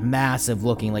a massive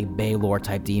looking like Baylor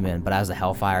type demon, but as the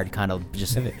hellfire kind of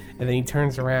just And then he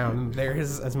turns around. And there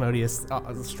is Asmodeus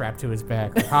strapped to his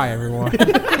back. Hi, everyone.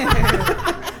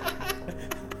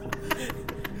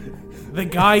 The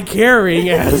guy carrying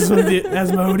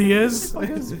Asmodeus.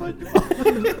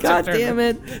 God damn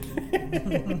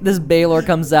it. This Baylor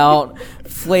comes out,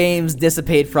 flames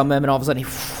dissipate from him, and all of a sudden he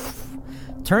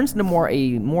turns into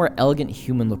a more elegant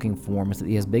human-looking form. So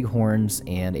he has big horns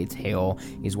and a tail.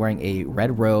 He's wearing a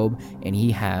red robe, and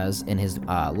he has in his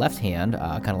left hand,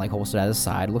 kind of like holstered at his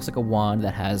side, it looks like a wand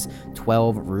that has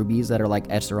 12 rubies that are like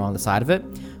etched around the side of it.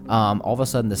 All of a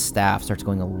sudden, the staff starts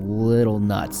going a little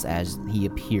nuts as he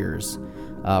appears.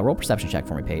 Roll perception check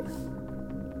for me, Pate.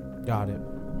 Got it.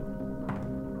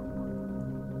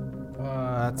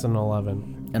 That's an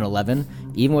 11. An 11,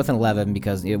 even with an 11,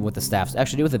 because with the staff,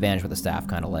 actually do with advantage with the staff,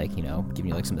 kind of like, giving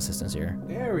you like some assistance here.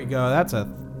 There we go. That's a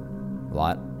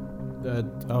lot.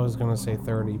 I was gonna say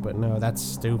 30, but no, that's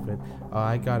stupid.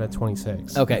 I got a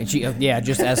 26. Okay, yeah,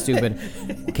 just as stupid.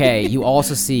 Okay, you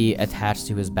also see attached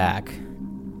to his back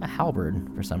a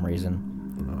halberd for some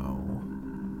reason.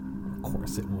 No. Of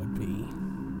course it would be.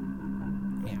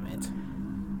 Damn it.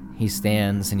 He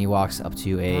stands and he walks up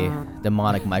to a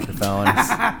demonic microphone.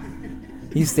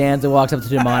 He stands and walks up to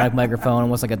the demonic microphone,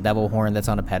 almost like a devil horn that's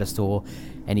on a pedestal,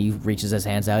 and he reaches his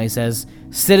hands out and he says,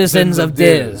 "Citizens of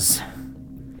Diz,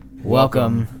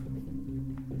 welcome,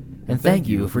 and thank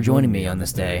you for joining me on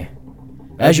this day.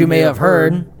 As you may have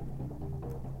heard,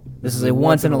 this is a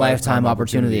once-in-a-lifetime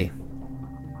opportunity.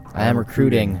 I am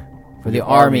recruiting for the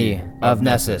army of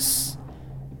Nessus.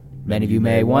 Many of you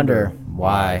may wonder,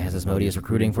 why is Asmodeus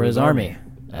recruiting for his army,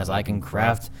 as I can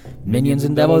craft minions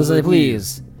and devils as I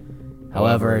please?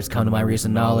 However, it's come to my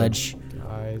recent knowledge.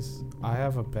 Guys, I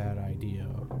have a bad idea.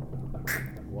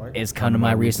 It's come to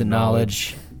my recent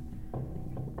knowledge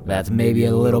that maybe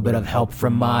a little bit of help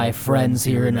from my friends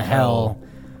here in hell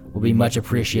will be much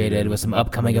appreciated with some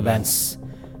upcoming events.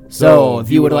 So, if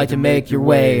you would like to make your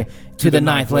way to the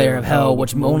 9th layer of hell,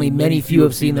 which only many few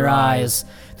have seen their eyes,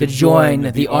 to join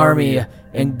the army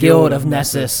and guild of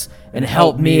Nessus, and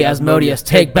help me, Asmodeus,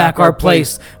 take back our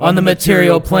place on the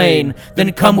material plane,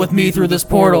 then come with me through this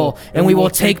portal, and we will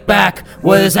take back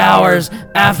what is ours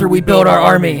after we build our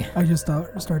army." I just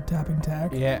start tapping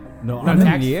tack. Yeah. No, I'm in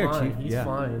Tack's the air, fine. Chief. He's Yeah.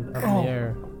 fine up in Oh. the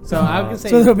air. So I was gonna say,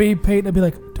 So there'll be Peyton. I'll be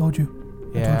like, "Told you. I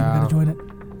told you yeah, we're gonna join it."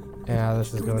 yeah,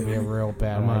 this is gonna be a real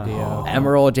bad idea.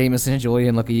 Emerald, Jameson, and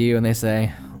Julian look at you and they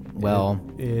say, "Well,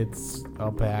 It's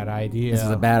a bad idea. this is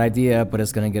a bad idea, but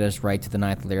it's going to get us right to the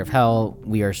 9th layer of hell.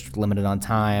 We are limited on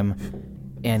time,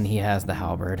 and he has the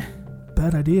halberd."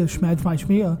 Bad idea. Schmad my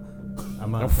schmea.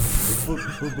 I'm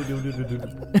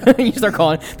You start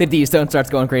calling. The D-stone starts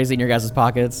going crazy in your guys'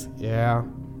 pockets. Yeah.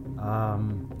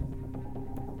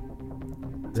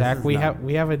 Zach, is we not-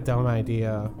 have a dumb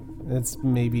idea. It's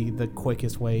maybe the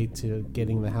quickest way to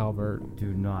getting the halberd. Do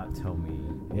not tell me.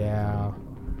 Yeah.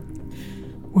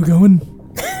 We're going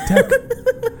tech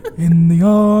in the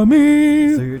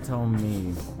army. So you're telling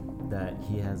me that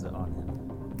he has it on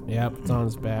him? Yep, it's on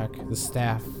his back. The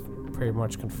staff pretty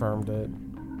much confirmed it.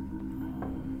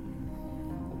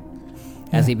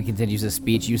 As he continues his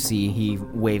speech, you see he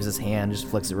waves his hand, just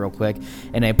flicks it real quick,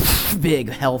 and a big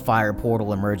hellfire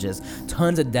portal emerges.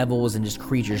 Tons of devils and just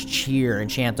creatures cheer and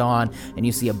chant on, and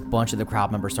you see a bunch of the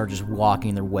crowd members start just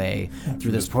walking their way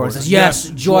through this portal. It says, yes,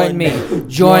 join me.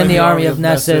 Join the army of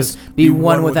Nessus. Be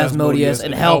one with Asmodeus,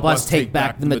 and help us take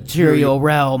back the material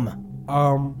realm.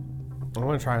 I'm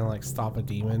gonna try and like stop a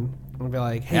demon. I'm gonna be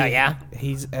like, hey, Yeah.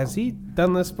 has he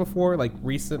done this before? Like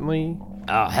recently?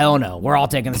 Oh, hell no. We're all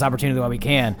taking this opportunity while we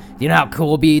can. Do you know how cool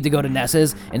it would be to go to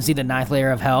Nessus and see the 9th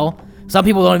layer of hell? Some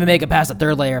people don't even make it past the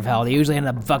 3rd layer of hell. They usually end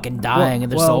up fucking dying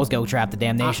and their souls go trapped to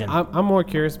damnation. I'm more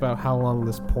curious about how long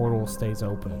this portal stays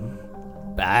open.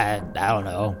 I don't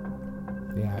know.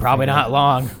 Yeah, Probably not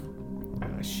long.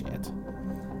 Oh, shit.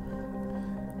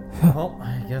 Well,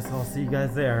 I guess I'll see you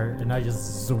guys there. And I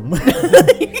just zoom.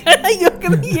 You look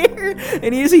in the air,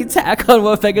 and you see Tack on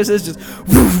one Pegasus just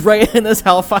right in this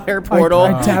hellfire portal.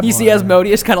 I tap- You see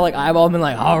Asmodeus kind of like eyeball him and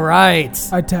like, all right,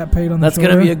 I tap Pate on the that's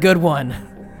shoulder. gonna be a good one.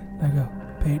 I go,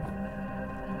 Pate.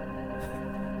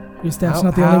 Your staff's How-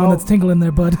 not the only one how- that's tingling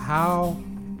there, bud. How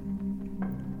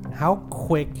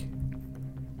quick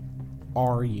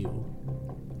are you?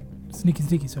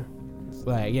 Sneaky, sir.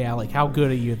 Like, yeah, like how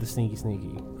good are you at the sneaky?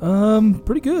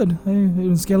 Pretty good.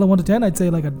 On a scale of 1 to 10, I'd say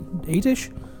like a 8-ish.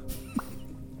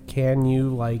 Can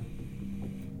you like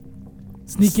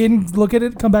Sneak in, look at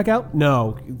it, come back out.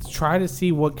 no? Try to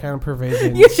see what kind of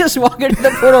provisions. You just walk into the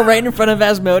portal right in front of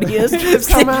Asmodeus, stick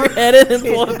come your out. head in and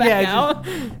pull it back Yeah, out.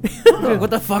 What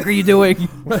the fuck are you doing?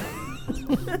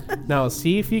 No,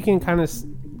 see if you can kind of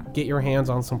get your hands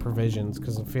on some provisions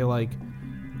because I feel like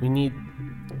we need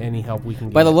any help we can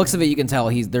get. By the looks of it, you can tell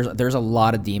there's a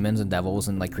lot of demons and devils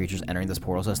and like creatures entering this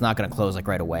portal, so it's not going to close like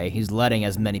right away. He's letting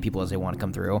as many people as they want to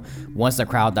come through. Once the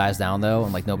crowd dies down though,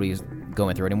 and like nobody's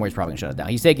going through anymore, he's probably gonna shut it down.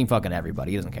 He's taking fucking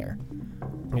everybody. He doesn't care.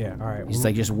 Yeah, all right. He's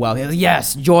like just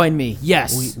yes, join me.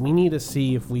 Yes. we need to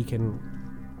see if we can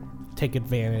take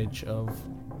advantage of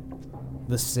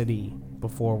the city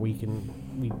before we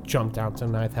jump down to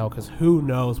Ninth Hell because who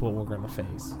knows what we're gonna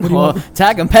face. Well,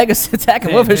 Tack and Pegasus, Tack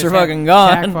and Wolfish are fucking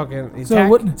gone. So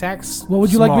what- Tack's What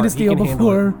would you like me to smart. He steal can handle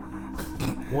before?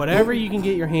 it. Whatever you can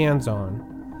get your hands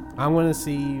on, I'm gonna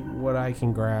see what I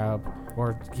can grab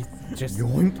or just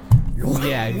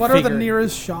yeah. What are the figure-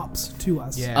 nearest shops to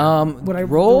us? Yeah. Would I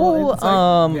Roll roll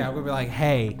insight? Yeah, I'm gonna be like,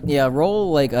 hey,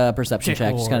 roll like a perception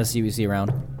check, just Check kind of see what you see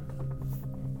around.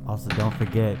 Also, don't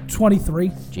forget.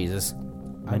 23. Jesus.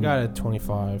 I got a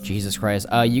 25. Jesus Christ.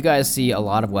 You guys see a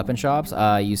lot of weapon shops.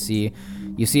 You see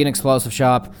an explosive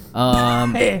shop.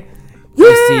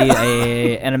 You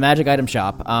see a magic item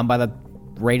shop. By the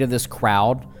rate of this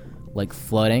crowd, like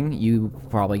flooding, you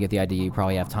probably get the idea. You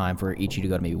probably have time for each of you to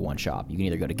go to maybe one shop. You can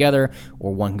either go together,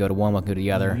 or one can go to one can go to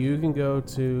the other. You can go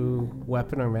to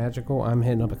weapon or magical. I'm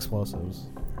hitting up explosives.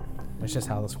 That's just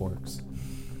how this works.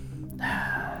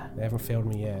 They haven't failed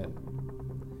me yet.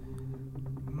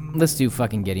 Let's do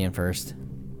fucking Gideon first.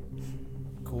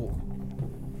 Cool.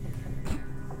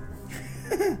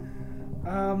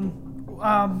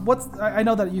 I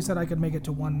know that you said I could make it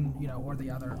to one, or the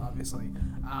other, obviously.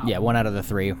 Yeah, one out of the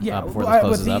three before I, this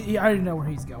closes up. I already know where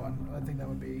he's going. I think that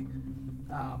would be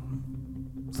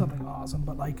something awesome.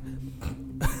 But like,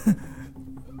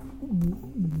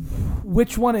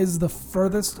 which one is the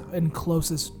furthest and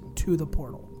closest to the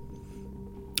portal?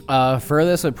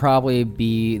 Furthest would probably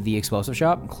be the explosive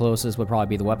shop. Closest would probably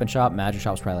be the weapon shop. Magic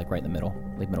shop's probably like right in the middle,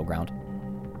 like middle ground.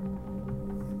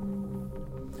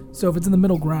 So if it's in the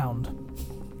middle ground,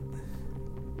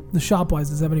 the shop-wise,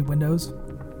 does it have any windows?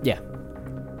 Yeah.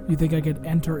 You think I could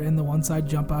enter in the one side,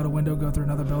 jump out a window, go through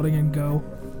another building, and go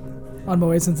on my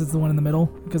way since it's the one in the middle?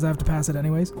 Because I have to pass it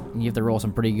anyways. You have to roll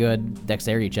some pretty good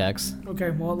dexterity checks.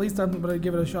 Okay, well, at least I'm going to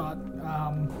give it a shot.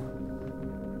 I'm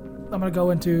going to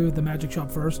go into the magic shop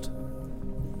first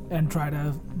and try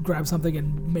to grab something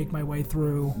and make my way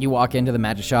through. You walk into the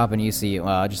magic shop and you see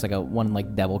just like one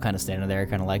like devil kind of standing there,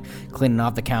 kind of like cleaning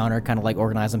off the counter, kind of like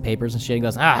organizing papers and shit. He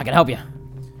goes, I can help you.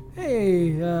 Hey,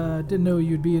 didn't know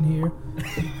you'd be in here.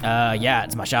 Yeah,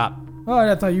 it's my shop. Oh,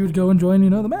 I thought you would go and join,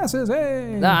 the masses.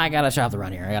 Hey. Nah, I got a shop to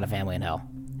run here. I got a family in hell.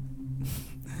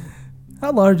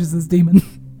 How large is this demon?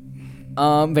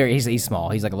 He's small.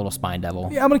 He's like a little spine devil.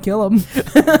 Yeah, I'm gonna kill him.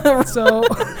 So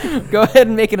Go ahead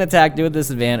and make an attack. Do it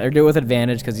disadvantage, or do it with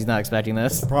advantage because he's not expecting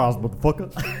this. Surprise,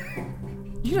 motherfucker.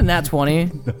 You did a nat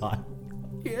 20.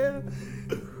 yeah.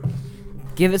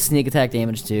 Give it sneak attack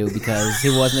damage too because he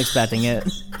wasn't expecting it.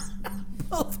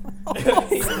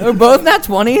 They're both nat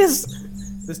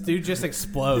 20s. This dude just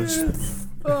explodes.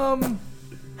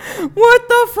 What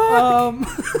the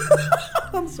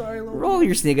fuck? I'm sorry, Lord. Roll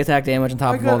your sneak attack damage on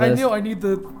top of all I this. knew I need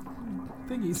the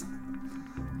thingies.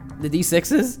 The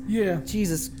d6s? Yeah.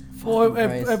 Jesus. Well,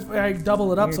 Christ. if I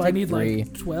double it up, Here, so I take need 3.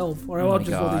 like 12, or Oh I'll my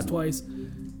just roll these God. twice.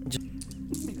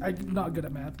 I'm not good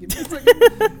at math. Give me a second.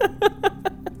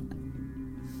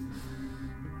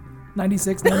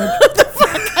 96 damage.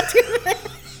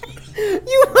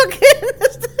 You walk in,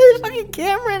 there's fucking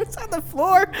camera inside the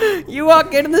floor. You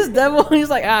walk into this devil, and he's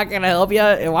like, can I help you?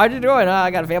 Why'd you do it? I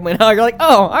got a family now. You're like,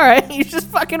 oh, all right. You just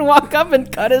fucking walk up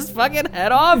and cut his fucking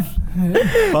head off.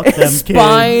 Fuck them His kids.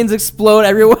 spines explode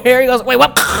everywhere. He goes, wait,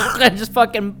 what? And just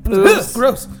fucking poops.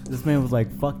 Gross. This man was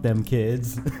like, fuck them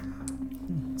kids.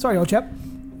 Sorry, old chap.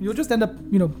 You'll just end up,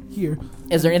 here,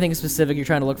 Is there anything specific you're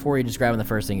trying to look for? Or you're just grabbing the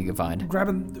first thing you can find.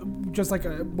 grabbing just like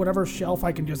whatever shelf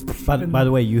I can just. By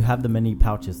the way, you have the mini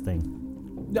pouches thing.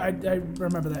 I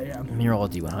remember that. Yeah. Let me roll a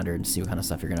d100 and see what kind of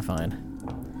stuff you're gonna find.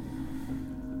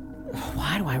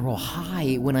 Why do I roll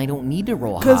high when I don't need to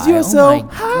roll high? 'Cause you're Oh so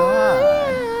my God.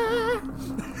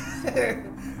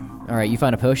 All right, you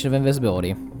find a potion of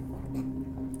invisibility.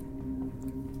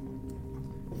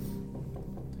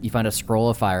 You find a scroll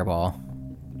of fireball.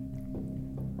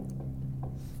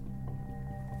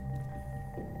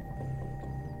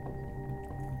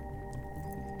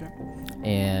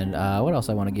 And what else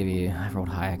I want to give you? I rolled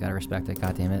high. I gotta respect it.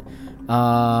 God damn it.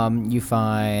 You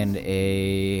find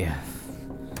a.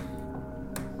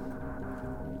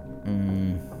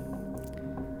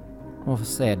 We'll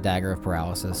say a dagger of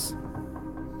paralysis.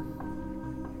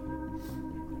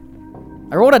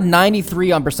 I rolled a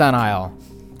 93 on percentile.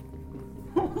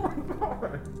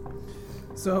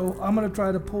 So I'm gonna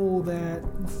try to pull that.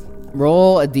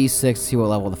 Roll a d6, see what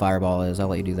level the fireball is. I'll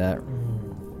let you do that.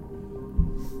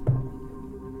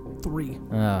 3.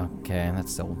 Oh, okay,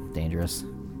 that's still dangerous.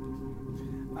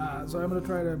 So I'm gonna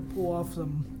try to pull off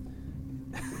some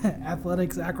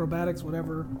athletics, acrobatics,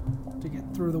 whatever, to get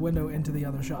through the window into the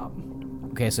other shop.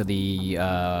 Okay, so the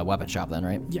weapon shop then,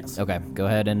 right? Yes. Okay, go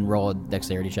ahead and roll a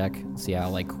dexterity check. See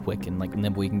how quick and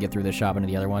nimble you can get through this shop into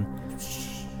the other one.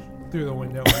 Through the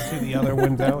window into the other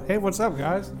window. Hey, what's up,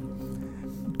 guys?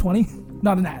 20?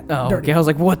 Not an at. Oh, Dirty. okay. I was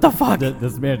like, what the fuck?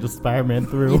 This man just Spider-Man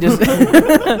through. You just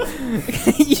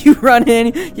you run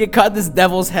in, you cut this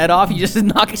devil's head off, you just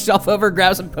knock yourself over,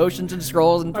 grab some potions and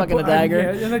scrolls and fucking a dagger.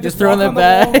 and I just just throw in walk the on the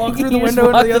bag. wall, walk through the You just window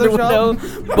into walk the through other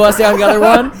window, bust down the other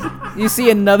one. You see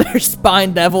another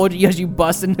spine devil as you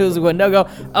bust into his window. Go,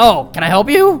 oh, can I help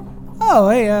you? Oh,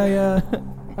 hey, I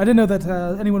didn't know that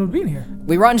anyone would be in here.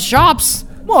 We run shops.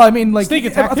 Well, I mean, like, Sneak I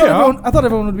attack, thought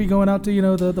everyone would be going out to,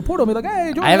 the portal and be like,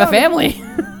 hey, join I have me a out. family.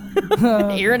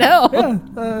 You're in hell. Yeah,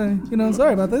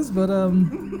 sorry about this, but,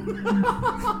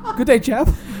 good day, chap.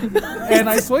 And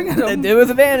I swing at him. It was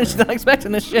advantage. Not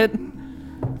expecting this shit.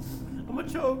 I'm a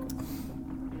choke.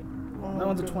 That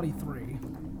one's a 23.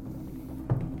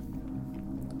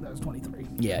 That was 23.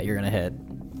 Yeah, you're gonna hit.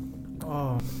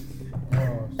 Oh.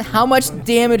 How much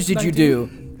damage did you 19. do?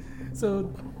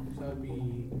 So, So that'd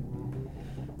be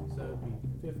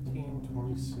 15,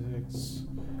 26.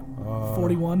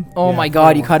 41. Oh Yeah, my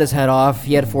god, you 41. cut his head off.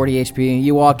 He had 40 HP.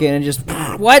 You walk in and just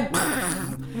what?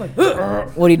 I'm like,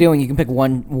 What are you doing? You can pick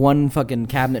one fucking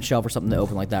cabinet shelf or something to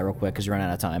open like that real quick because you're running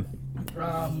out of time.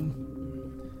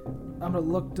 I'm gonna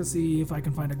look to see if I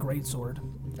can find a great sword.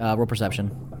 Roll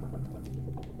perception.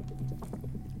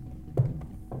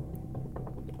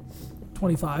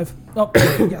 25. Oh,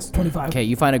 yes, 25. Okay,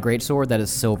 you find a great sword that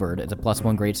is silvered. It's a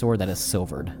 +1 great sword that is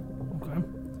silvered. Okay.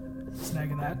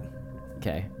 Snagging that.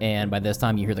 Okay, and by this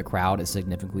time you hear the crowd has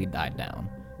significantly died down.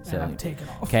 And I'm So taking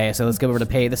off. okay, so let's go over to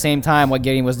Pate. At the same time, while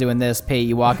Gideon was doing this, Pate,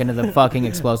 you walk into the fucking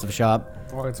explosive shop.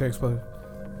 Wanted to explode.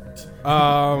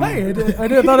 Hey, I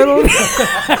thought everyone.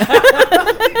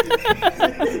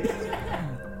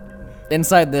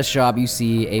 Inside this shop, you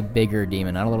see a bigger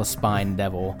demon, not a little spine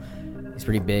devil. He's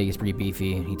pretty big, he's pretty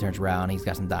beefy. He turns around, he's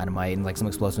got some dynamite and some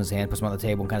explosives in his hand, puts them on the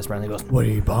table and kind of spreads. He goes, What are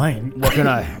you buying? what can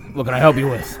I help you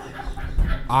with?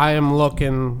 I am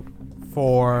looking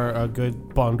for a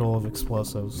good bundle of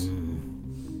explosives.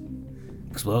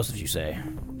 Explosives, you say?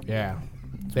 Yeah.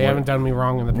 They haven't done me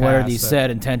wrong in the past. What are these so- set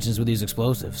intentions with these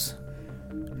explosives?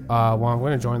 Well, I'm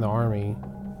going to join the army.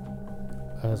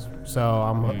 So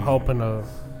I'm hoping to,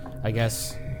 I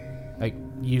guess, like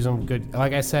use them good.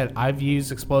 Like I said, I've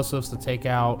used explosives to take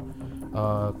out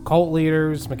cult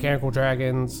leaders, mechanical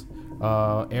dragons,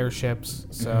 airships.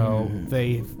 So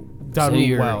they've done So me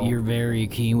you're well. you're very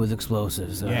keen with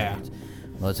explosives. Yeah. Alright.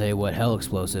 Well, I'll tell you what, hell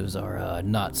explosives are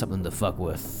not something to fuck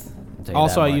with. I'll tell you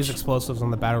Also, that I much. used explosives on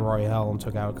the battle royale and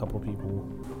took out a couple people.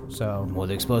 So Well,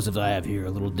 the explosives I have here are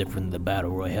a little different than the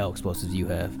battle royale explosives you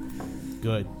have.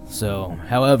 good. So,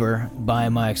 however,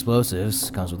 buying my explosives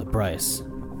comes with a price.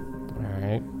 All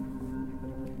right.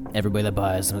 Everybody that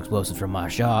buys some explosives from my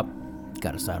shop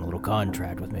got to sign a little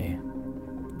contract with me.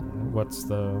 What's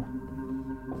the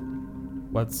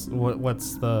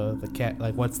cat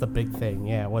like? What's the big thing?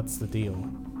 Yeah. What's the deal?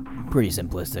 Pretty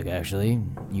simplistic, actually.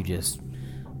 You just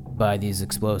buy these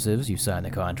explosives, you sign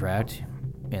the contract,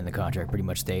 and the contract pretty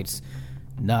much states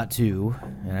not to,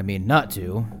 and I mean not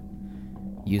to,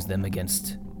 use them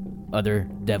against other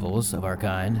devils of our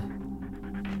kind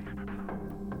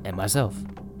and myself.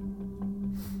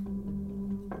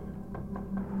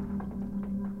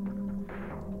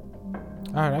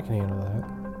 All right, I can handle that.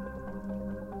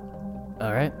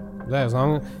 All right? Yeah, as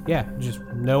long as just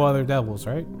no other devils,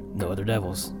 right? No other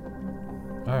devils.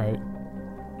 All right.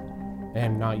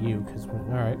 And not you, because all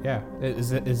right, yeah.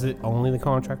 Is it only the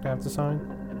contract I have to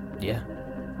sign? Yeah.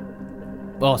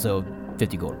 Also,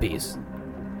 50 gold apiece.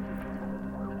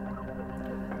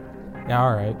 Yeah,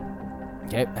 all right.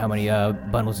 Okay, how many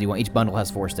bundles do you want? Each bundle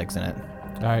has 4 sticks in it.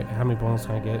 All right, how many bones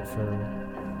can I get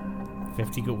for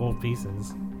 50 gold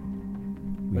pieces?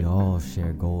 We all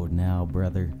share gold now,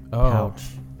 brother. Oh. Pouch.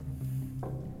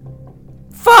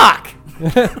 Fuck!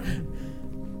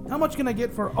 How much can I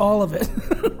get for all of it?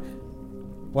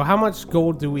 Well, how much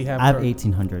gold do we have? I have per-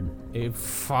 1,800.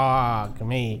 Fuck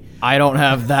me. I don't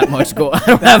have that much gold. I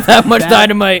don't have that much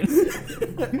dynamite.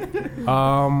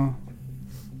 I'm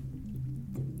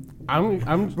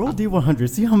Roll D100.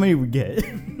 See how many we get.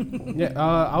 yeah.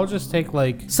 I'll just take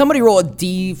like. Somebody roll a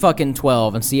D fucking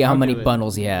 12 and see how I'll many do it.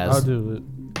 bundles he has. I'll do it.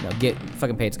 No, get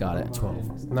fucking Pate's got it.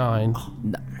 9.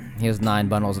 No, he has 9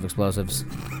 bundles of explosives.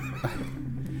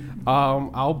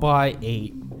 I'll buy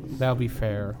 8. That'll be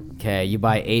fair. Okay, you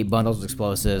buy 8 bundles of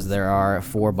explosives. There are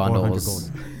 4 bundles.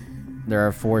 gold. There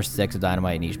are 4 sticks of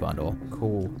dynamite in each bundle.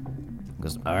 Cool.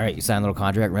 Goes, all right, you sign a little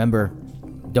contract. Remember,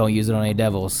 don't use it on any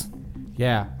devils.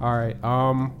 Yeah. All right.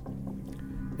 Am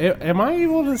I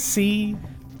able to see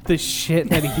the shit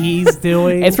that he's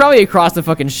doing? It's probably across the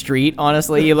fucking street.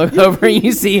 Honestly, you look over and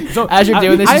you see as you're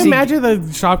doing this. I You see, imagine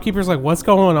the shopkeeper's like, "What's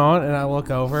going on?" And I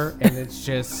look over, and it's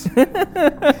just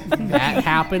that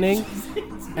happening,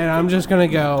 and I'm just gonna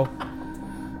go,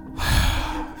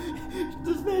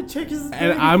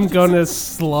 and I'm gonna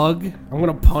slug. I'm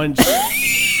gonna punch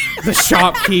the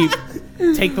shopkeep.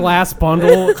 Take the last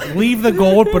bundle, leave the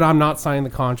gold, but I'm not signing the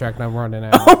contract, and I'm running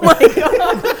out. oh my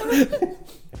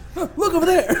god! Look over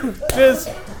there. Just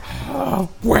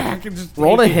whack and just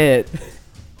Roll to hit.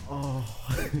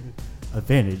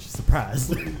 Advantage. Surprise.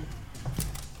 Here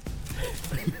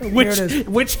it is.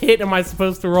 Which hit am I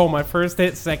supposed to roll? My first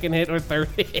hit, second hit, or third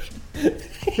hit?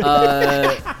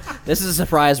 This is a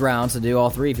surprise round, so do all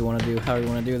 3 if you want to do however you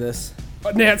want to do this.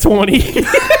 Nat 20.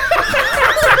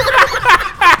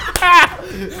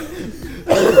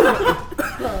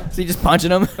 So you just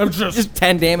punching him. I'm just- just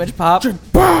 10 damage pop.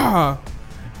 Bah!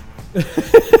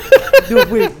 Dude,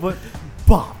 wait, what?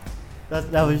 Bop.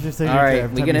 That was your signature. All right,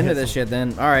 every we time get you into hit this shit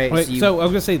then. All right. Wait, so, you, so I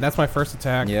was gonna say that's my first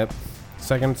attack. yep.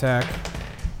 Second attack.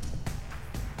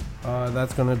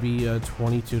 That's gonna be a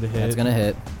 22 to hit. That's gonna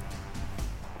hit.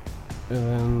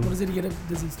 And What then, does he get?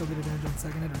 Does he still get advantage on the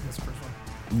second hit or just the first one?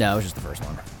 No, it's just the first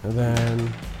one.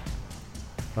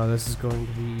 this is going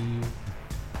to be.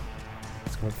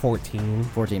 It's going to be 14.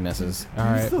 14 misses. All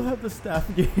You right. still have the staff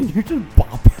again. You're just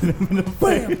bopping him in the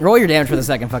face. Roll your damage for the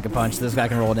second fucking punch. This guy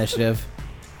can roll initiative.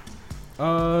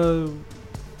 I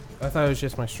thought it was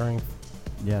just my strength.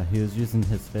 Yeah, he was using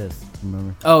his fist.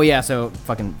 Remember? Oh yeah, so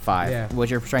fucking 5. Yeah.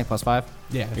 What's your strength plus 5?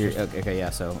 Yeah. it's You're- just- okay, yeah.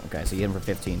 So you get him for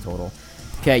 15 total.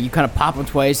 Okay, you kind of pop him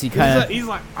twice. He kind of. He's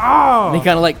like, oh. He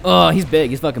kind of like, oh, he's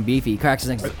big. He's fucking beefy. He cracks his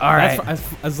neck. He's like, all right.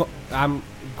 I'm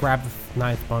grab the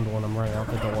 9th bundle and I'm running out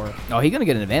the door. Oh, he's gonna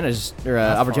get an advantage or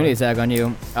opportunity attack on you.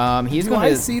 He's Do going I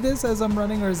to. see this as I'm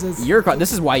running, or is this?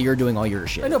 This is why you're doing all your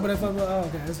shit. I know, but if I'm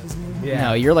okay, this is me.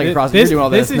 No, you're like across. You're doing all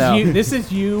this. is No. you. This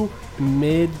is you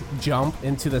mid jump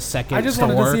into the second. I just store.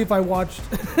 wanted to see if I watched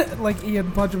like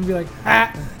Ian punch him and be like,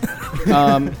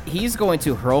 He's going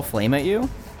to hurl flame at you.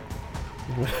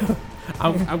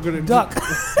 I'm gonna duck.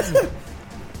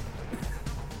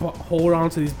 hold on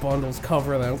to these bundles,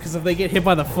 cover them, because if they get hit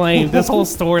by the flame, this whole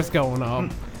store's going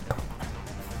up.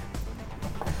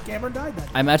 Cameron died that.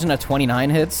 I imagine a 29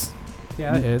 hits.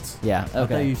 Yeah, it hits. Yeah. I thought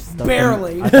Okay. you stuffed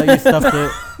Barely. I thought you stuffed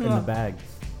it in the bag.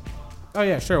 Oh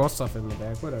yeah, sure. We'll stuff it in the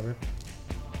bag. Whatever.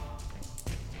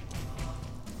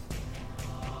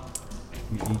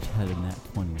 You each had a nat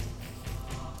 20.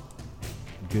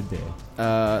 Good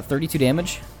day. 32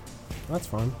 damage, That's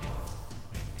fun.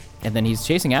 and then he's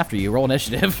chasing after you. Roll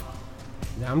initiative.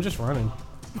 Yeah, I'm just running.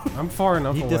 I'm far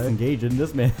enough He away. disengaged, and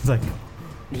this man's like,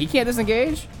 He can't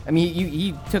disengage. I mean,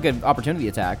 he took an opportunity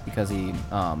attack because he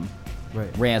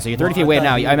right. ran. So you're Well, 30 feet I away thought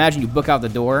now. he- I imagine you book out the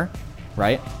door,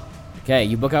 right? Okay,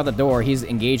 you book out the door. He's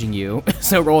engaging you.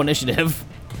 So roll initiative.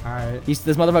 All right. This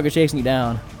motherfucker's chasing you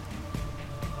down.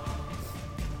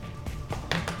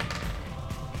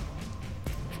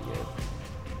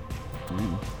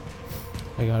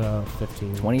 I got a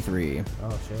 15. 23.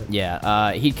 Oh shit.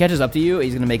 Yeah, he catches up to you.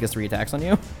 He's going to make his 3 attacks on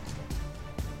you.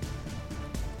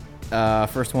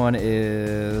 First one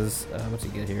is... what's he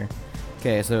get here?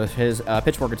 Okay, so his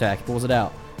pitchfork attack. He pulls it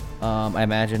out. I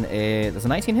imagine does a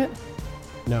 19 hit?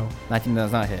 No. 19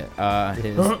 does not hit.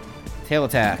 His tail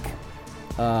attack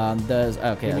does...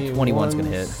 Okay, Give me 21's going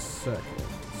to 1 hit. second to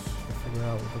figure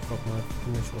out what the fuck my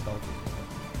initial health is.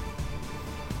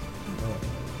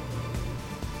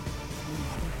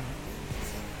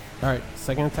 All right.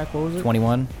 Second attack. What was it?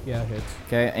 21. Yeah, it hits.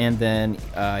 Okay, and then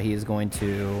he's going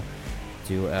to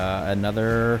do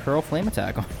another hurl flame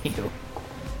attack on you.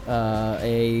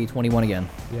 A 21 again.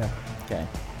 Yeah. Okay.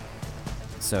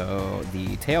 So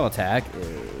the tail attack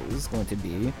is going to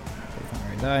be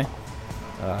die.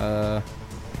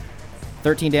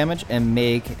 13 damage and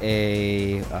make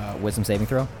a wisdom saving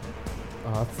throw.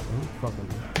 That's fucking.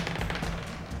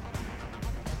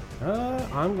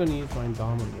 I'm gonna use my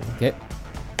dominant. Okay.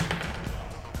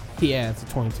 Yeah, it's a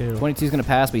 22. 22 is going to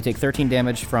pass, but you take 13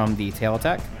 damage from the tail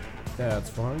attack. Yeah, that's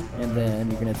fine. And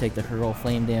then you're going to take the hurl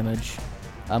flame damage.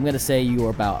 I'm going to say you are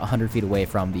about 100 feet away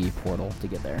from the portal to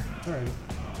get there.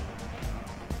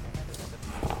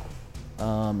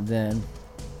 Alright. Then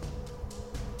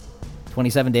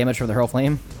 27 damage for the hurl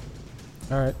flame.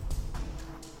 Alright.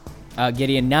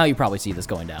 Gideon, now you probably see this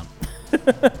going down.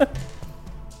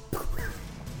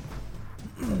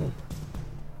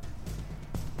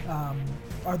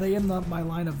 Are they in my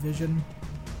line of vision?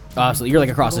 So you're like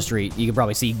across the street. You can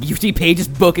probably see Page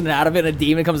just booking it out of it, and a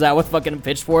demon comes out with fucking a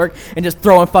pitchfork and just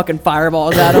throwing fucking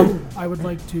fireballs at him. I would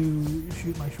like to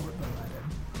shoot my short bow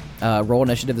at him. Roll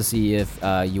initiative to see if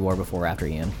you are before or after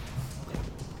Ian.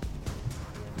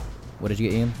 What did you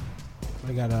get, Ian?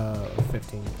 I got a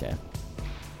 15. Okay.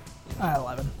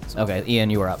 11. Okay, Ian,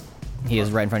 you are up. He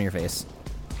is right in front of your face.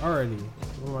 Alrighty.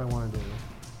 What do I want to do?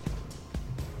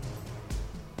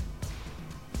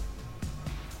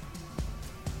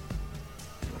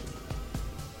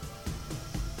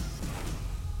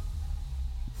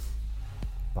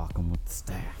 Balk him with the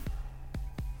staff.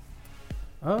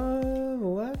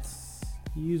 Let's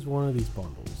use one of these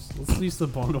bundles. Let's use the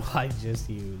bundle I just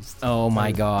used. Oh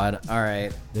my god. All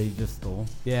right. That you just stole.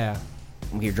 Yeah.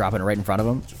 You're dropping it right in front of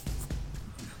him.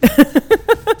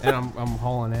 And I'm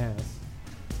hauling ass.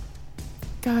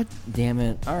 God damn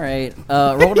it. All right.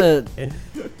 Roll to...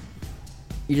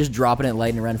 You're just dropping it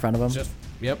light and right in front of him?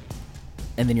 Yep.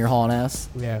 And then you're hauling ass?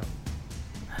 Yeah.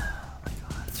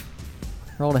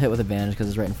 Roll to hit with advantage because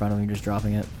it's right in front of him. You're just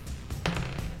dropping it.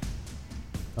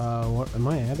 What am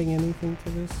I adding anything to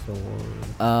this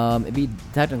or? It'd be...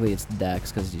 Technically, it's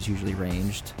dex because it's usually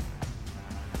ranged.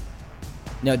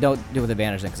 No, don't do it with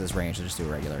advantage then because it's ranged. So just do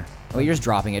it regular. Oh, you're just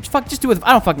dropping it. Fuck, just do it with...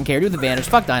 I don't fucking care. Do it with advantage.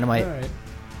 Fuck dynamite. Alright.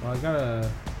 Well, I got a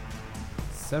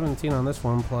 17 on this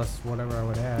one plus whatever I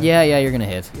would add. Yeah, you're gonna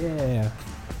hit. Yeah.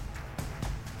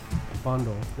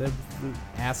 Bundle. The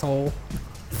asshole.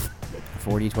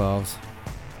 40 12s.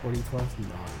 40 12.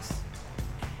 Nice.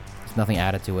 There's nothing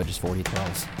added to it, just 40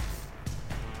 12s.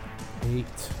 8.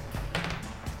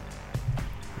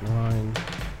 9.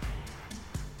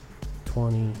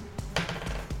 20.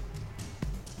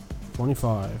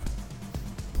 25.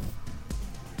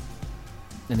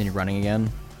 And then you're running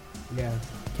again. Yeah.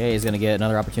 Okay, he's gonna get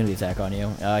another opportunity attack on you.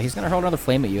 He's gonna hurl another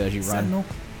flame at you as you run. Sentinel.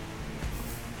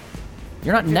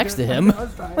 You're not next to him.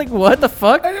 Like, what the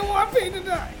fuck? I didn't want Payne to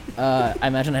die. I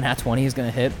imagine a nat 20 is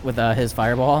gonna hit with his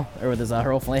fireball or with his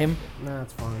hurl flame. Nah,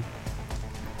 that's fine.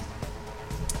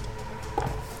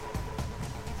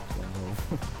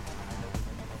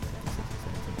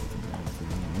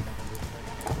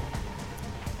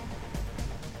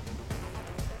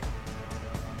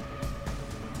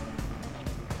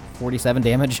 $47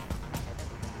 damage.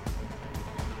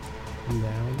 I'm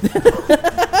down.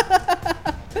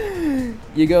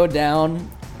 You go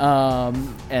down.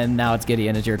 And now it's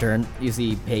Gideon. It's your turn. You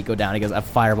see Pate go down. He goes, a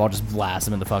fireball just blasts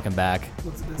him in the fucking back.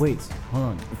 What's the distance? Wait, hold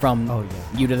on. From Oh,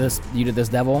 yeah. you to this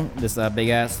devil, this big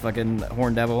ass fucking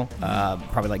horn devil,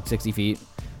 probably like 60 feet,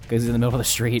 because he's in the middle of the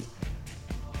street.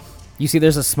 You see,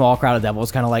 there's a small crowd of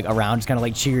devils kind of like around, just kind of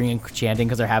like cheering and chanting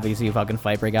because they're happy to see a fucking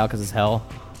fight break out because it's hell.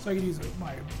 So I can use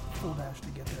my full dash to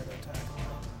get there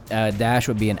to attack. Dash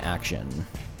would be an action.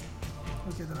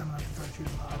 Okay, then I'm gonna have to try to shoot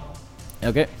him in the eyeball.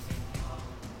 Okay.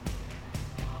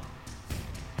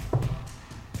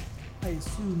 I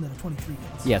assume that a 23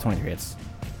 hits. Yeah, 23 hits.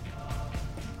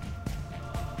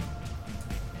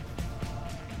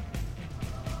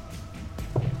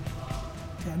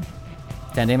 Ten.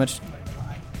 10 damage.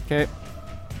 Right,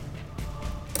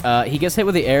 Okay. He gets hit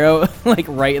with the arrow, like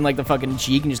right in like the fucking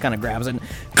cheek, and just kind of grabs it,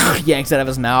 and yanks it out of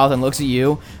his mouth, and looks at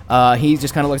you. He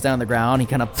just kind of looks down on the ground. He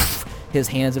kind of, his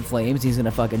hands in flames. He's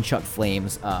gonna fucking chuck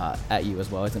flames at you as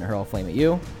well. He's gonna hurl a flame at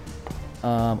you.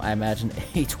 I imagine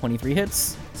a 23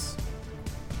 hits.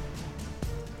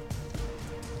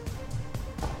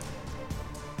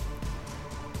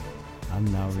 I'm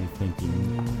now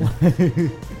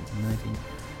rethinking.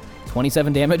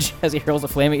 27 damage as he hurls a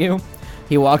flame at you.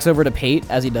 He walks over to Pate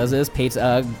as he does this. Pate's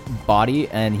body,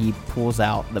 and he pulls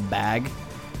out the bag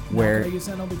where Can I use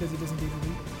Sentinel because he doesn't give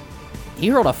me? he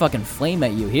hurled a fucking flame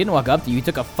at you. He didn't walk up to you. He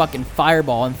took a fucking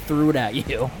fireball and threw it at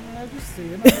you. I just see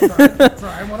it. I'm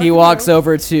trying what I He can walks do.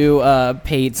 over to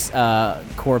Pate's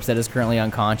corpse that is currently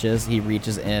unconscious. He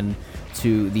reaches in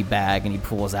to the bag and he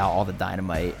pulls out all the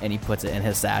dynamite and he puts it in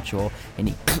his satchel and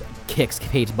he kicks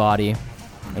Pate's body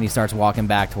and he starts walking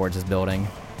back towards his building.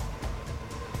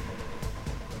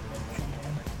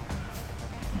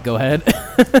 Go ahead.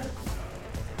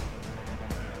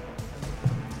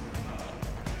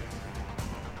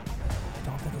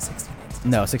 Don't think a 16 hits.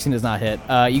 No, 16 does not hit.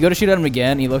 You go to shoot at him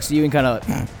again. He looks at you and kind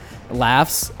of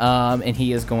laughs, and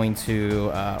he is going to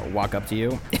walk up to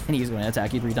you, and he's going to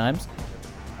attack you 3 times.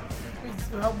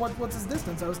 What's his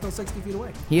distance? I was still 60 feet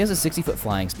away. He has a 60-foot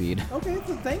flying speed. Okay,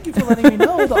 so thank you for letting me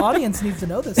know. The audience needs to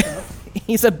know this stuff.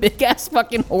 He's a big-ass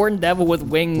fucking horned devil with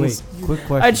wings. Wait, quick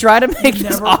question. I tried to make this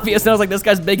never- obvious, and I was like, this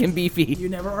guy's big and beefy. You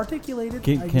never articulated.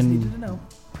 Can- I just can- needed to know.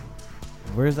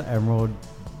 Where's the Emerald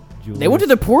Jewelers? They went to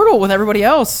the portal with everybody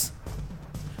else.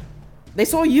 They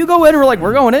saw you go in and were like,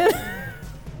 we're going in.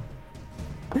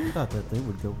 I thought that they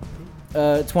would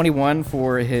go. 21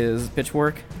 for his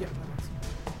pitchfork. Yeah.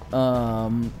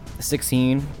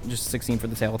 16. Just 16 for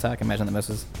the tail attack. Imagine that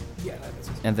misses. Yeah, that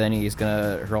misses. And then he's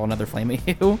gonna hurl another flame at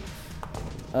you.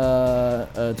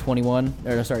 21.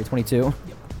 Or sorry, 22.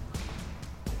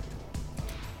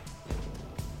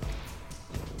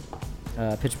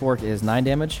 Pitchfork is 9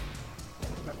 damage.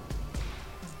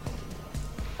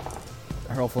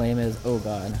 Hurl flame is, oh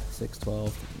god, 6,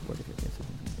 12, 14, 15,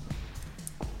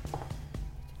 16,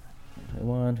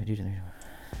 21, 22,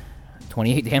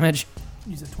 28 damage.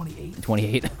 You said 28.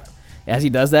 28. As he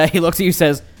does that, he looks at you and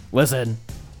says, listen,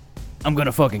 I'm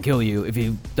gonna fucking kill you if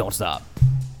you don't stop.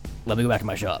 Let me go back to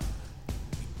my shop.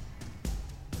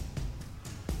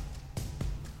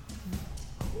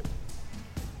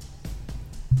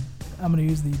 I'm gonna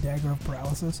use the dagger of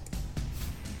paralysis.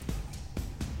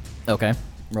 Okay,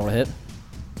 roll a hit.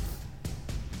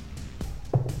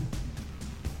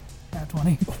 At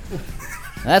 20.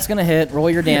 That's gonna hit. Roll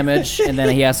your damage, and then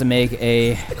he has to make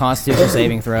a Constitution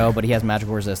saving throw, but he has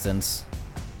magical resistance.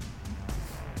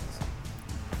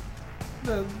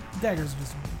 The daggers are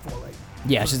just 4, right?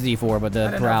 Yeah, it's just a D4, but I the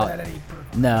didn't know if paralysis. that had any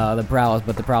perk. No, the paralysis,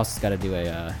 but the paralysis got to do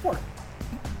a 4.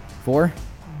 4.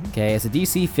 Okay, it's a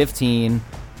DC 15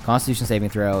 Constitution saving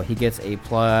throw. He gets a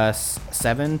plus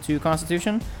 7 to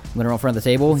Constitution. I'm gonna roll in front of the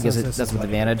table. He gets it. This That's is with like-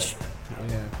 advantage.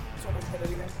 Yeah.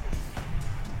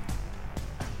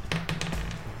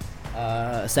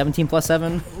 17 plus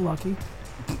 7. Lucky.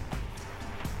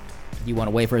 You want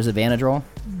to wait for his advantage roll?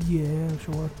 Yeah,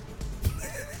 sure.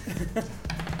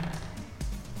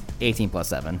 18 plus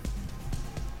 7.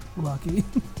 Lucky.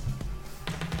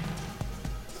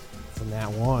 It's a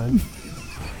nat 1.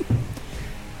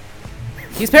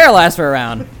 He's paralyzed for a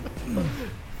round.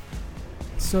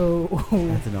 So,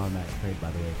 That's an automatic trade, by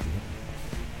the way. if you hit.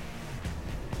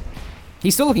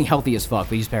 He's still looking healthy as fuck,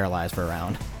 but he's paralyzed for a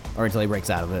round. Or until he breaks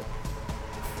out of it.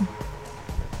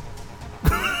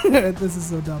 this is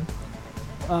so dumb.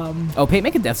 Oh, Pate,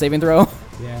 make a death saving throw.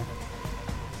 Yeah.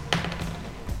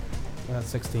 That's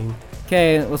 16.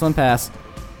 Okay, let's one pass.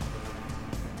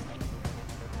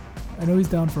 I know he's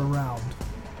down for a round.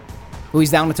 Well,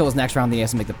 he's down until his next round, then he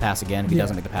has to make the pass again. If he Yeah.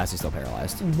 doesn't make the pass, he's still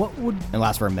paralyzed. What would It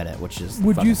lasts for a minute, which is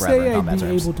would fucking you forever in say I'd combat be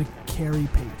terms. able to carry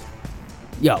Pate?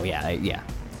 Yo, yeah, yeah.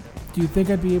 Do you think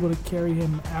I'd be able to carry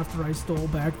him after I stole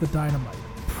back the dynamite?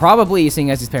 Probably,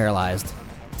 seeing as he's paralyzed.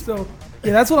 So,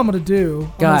 yeah, that's what I'm gonna do.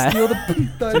 I'm God. gonna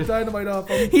steal the dynamite off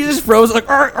him, He just froze like.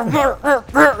 and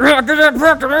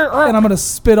I'm gonna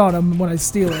spit on him when I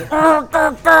steal it, and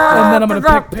then I'm gonna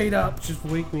pick Pate up Just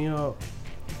wake me up.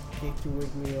 Can't you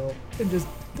wake me up? and just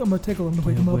I'm gonna tickle him to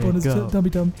wake Yeah, him up on his wake up. tummy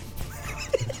tum.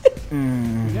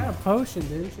 You got a potion,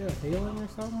 didn't you? Healing or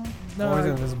something? No, or was I-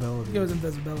 it invisibility? It was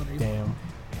invisibility. Damn.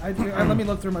 Let me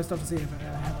look through my stuff to see if I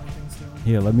have anything still.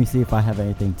 Here, let me see if I have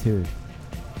anything too.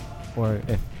 Or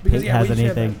if Because, Pate yeah, has we should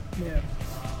have anything. that- Yeah.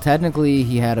 Technically,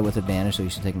 he had it with advantage, so he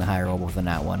should take the higher roll with the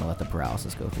nat 1 to let the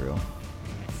paralysis go through.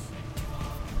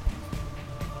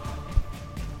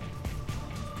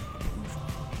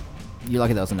 You're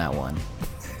lucky that was a nat 1.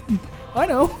 I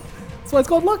know. That's why it's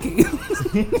called lucky.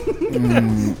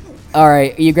 All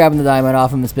right, you grabbing the diamond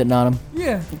off him and spitting on him.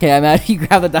 Yeah. Okay, I'm out. You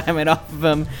grab the diamond off of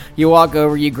him. You walk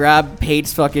over. You grab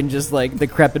Pate's fucking just like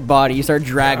decrepit body. You start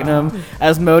dragging him.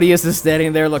 Asmodeus is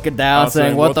standing there looking down,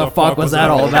 saying, "What the fuck was that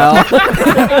all about?"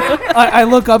 I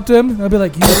look up to him and I'll be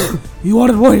like, you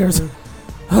wanted warriors.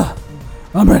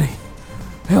 I'm ready.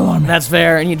 Hell on me. That's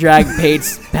fair. And you drag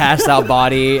Pate's passed out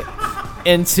body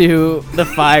into the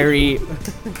fiery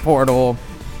portal,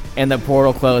 and the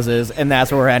portal closes, and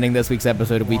that's where we're ending this week's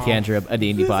episode of We Cantrip, a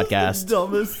D&D podcast.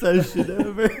 Dumbest session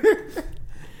ever.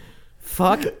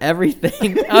 Fuck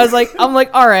everything. I'm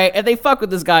like, all right, if they fuck with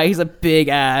this guy, he's a big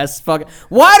ass fuck.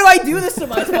 Why do I do this to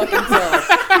my fucking self?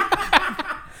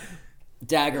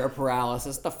 Dagger of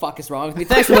paralysis. What the fuck is wrong with me?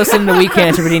 Thanks for listening to We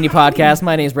Cantrip, a D&D podcast.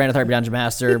 My name is Brandon Tharp, Dungeon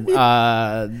Master.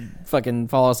 Fucking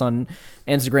follow us on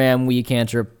Instagram, We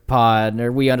Cantrip Pod,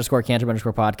 or We _ Cantrip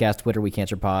 _ podcast, Twitter, We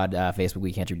Cantrip Pod, Facebook,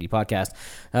 We Cantrip D podcast.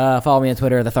 Follow me on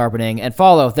Twitter, The Tharpening, and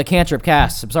follow The Cantrip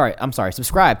Cast. I'm sorry.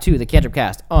 Subscribe to The Cantrip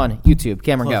Cast on YouTube.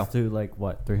 Cameron, go. Close to like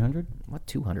what, 300? What,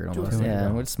 200 almost? 200, Yeah,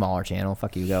 yeah. we're a smaller channel.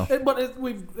 Fuck you, go. But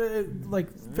we've like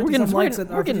 50 some likes and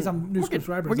 50 some new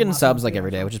subscribers. We're getting subs like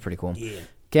every day, which is pretty cool.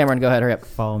 Cameron, go ahead, hurry up.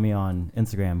 Follow me on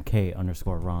Instagram,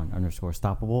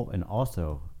 K_Ron_stoppable, and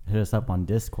also hit us up on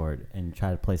Discord and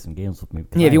try to play some games with me.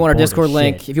 Yeah, if you want a Discord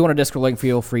link,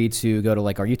 feel free to go to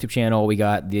like our YouTube channel. We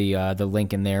got the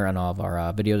link in there on all of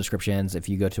our video descriptions. If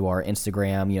you go to our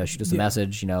Instagram, shoot us a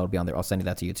message. It'll be on there. I'll send you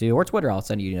that to you too, or Twitter. I'll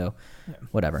send you,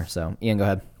 whatever. So, Ian, go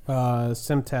ahead.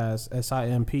 Simptaz,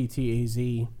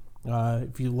 SIMPTAZ.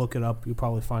 If you look it up, you'll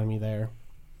probably find me there.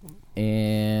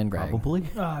 And Greg. Probably.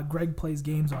 Greg plays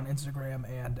games on Instagram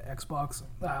and Xbox.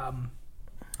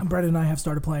 Brett and I have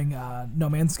started playing No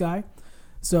Man's Sky.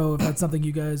 So if that's something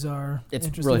you guys are It's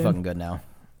interested really in, fucking good now.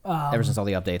 Ever since all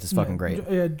the updates, it's fucking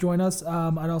great. Join us.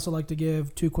 I'd also like to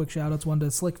give 2 quick shout outs. One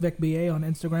to Slick Vic BA on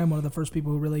Instagram, one of the first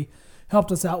people who really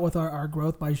helped us out with our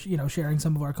growth by sharing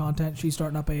some of our content. She's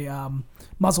starting up a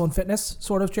muscle and fitness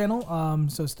sort of channel.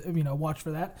 So watch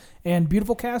for that. And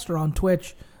Beautiful Caster on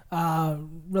Twitch.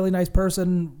 Really nice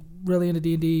person, really into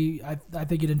D&D. I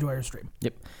think you'd enjoy her stream.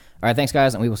 Yep. All right, thanks,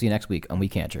 guys, and we will see you next week on We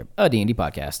Cantrip, a D&D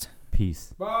podcast.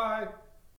 Peace. Bye.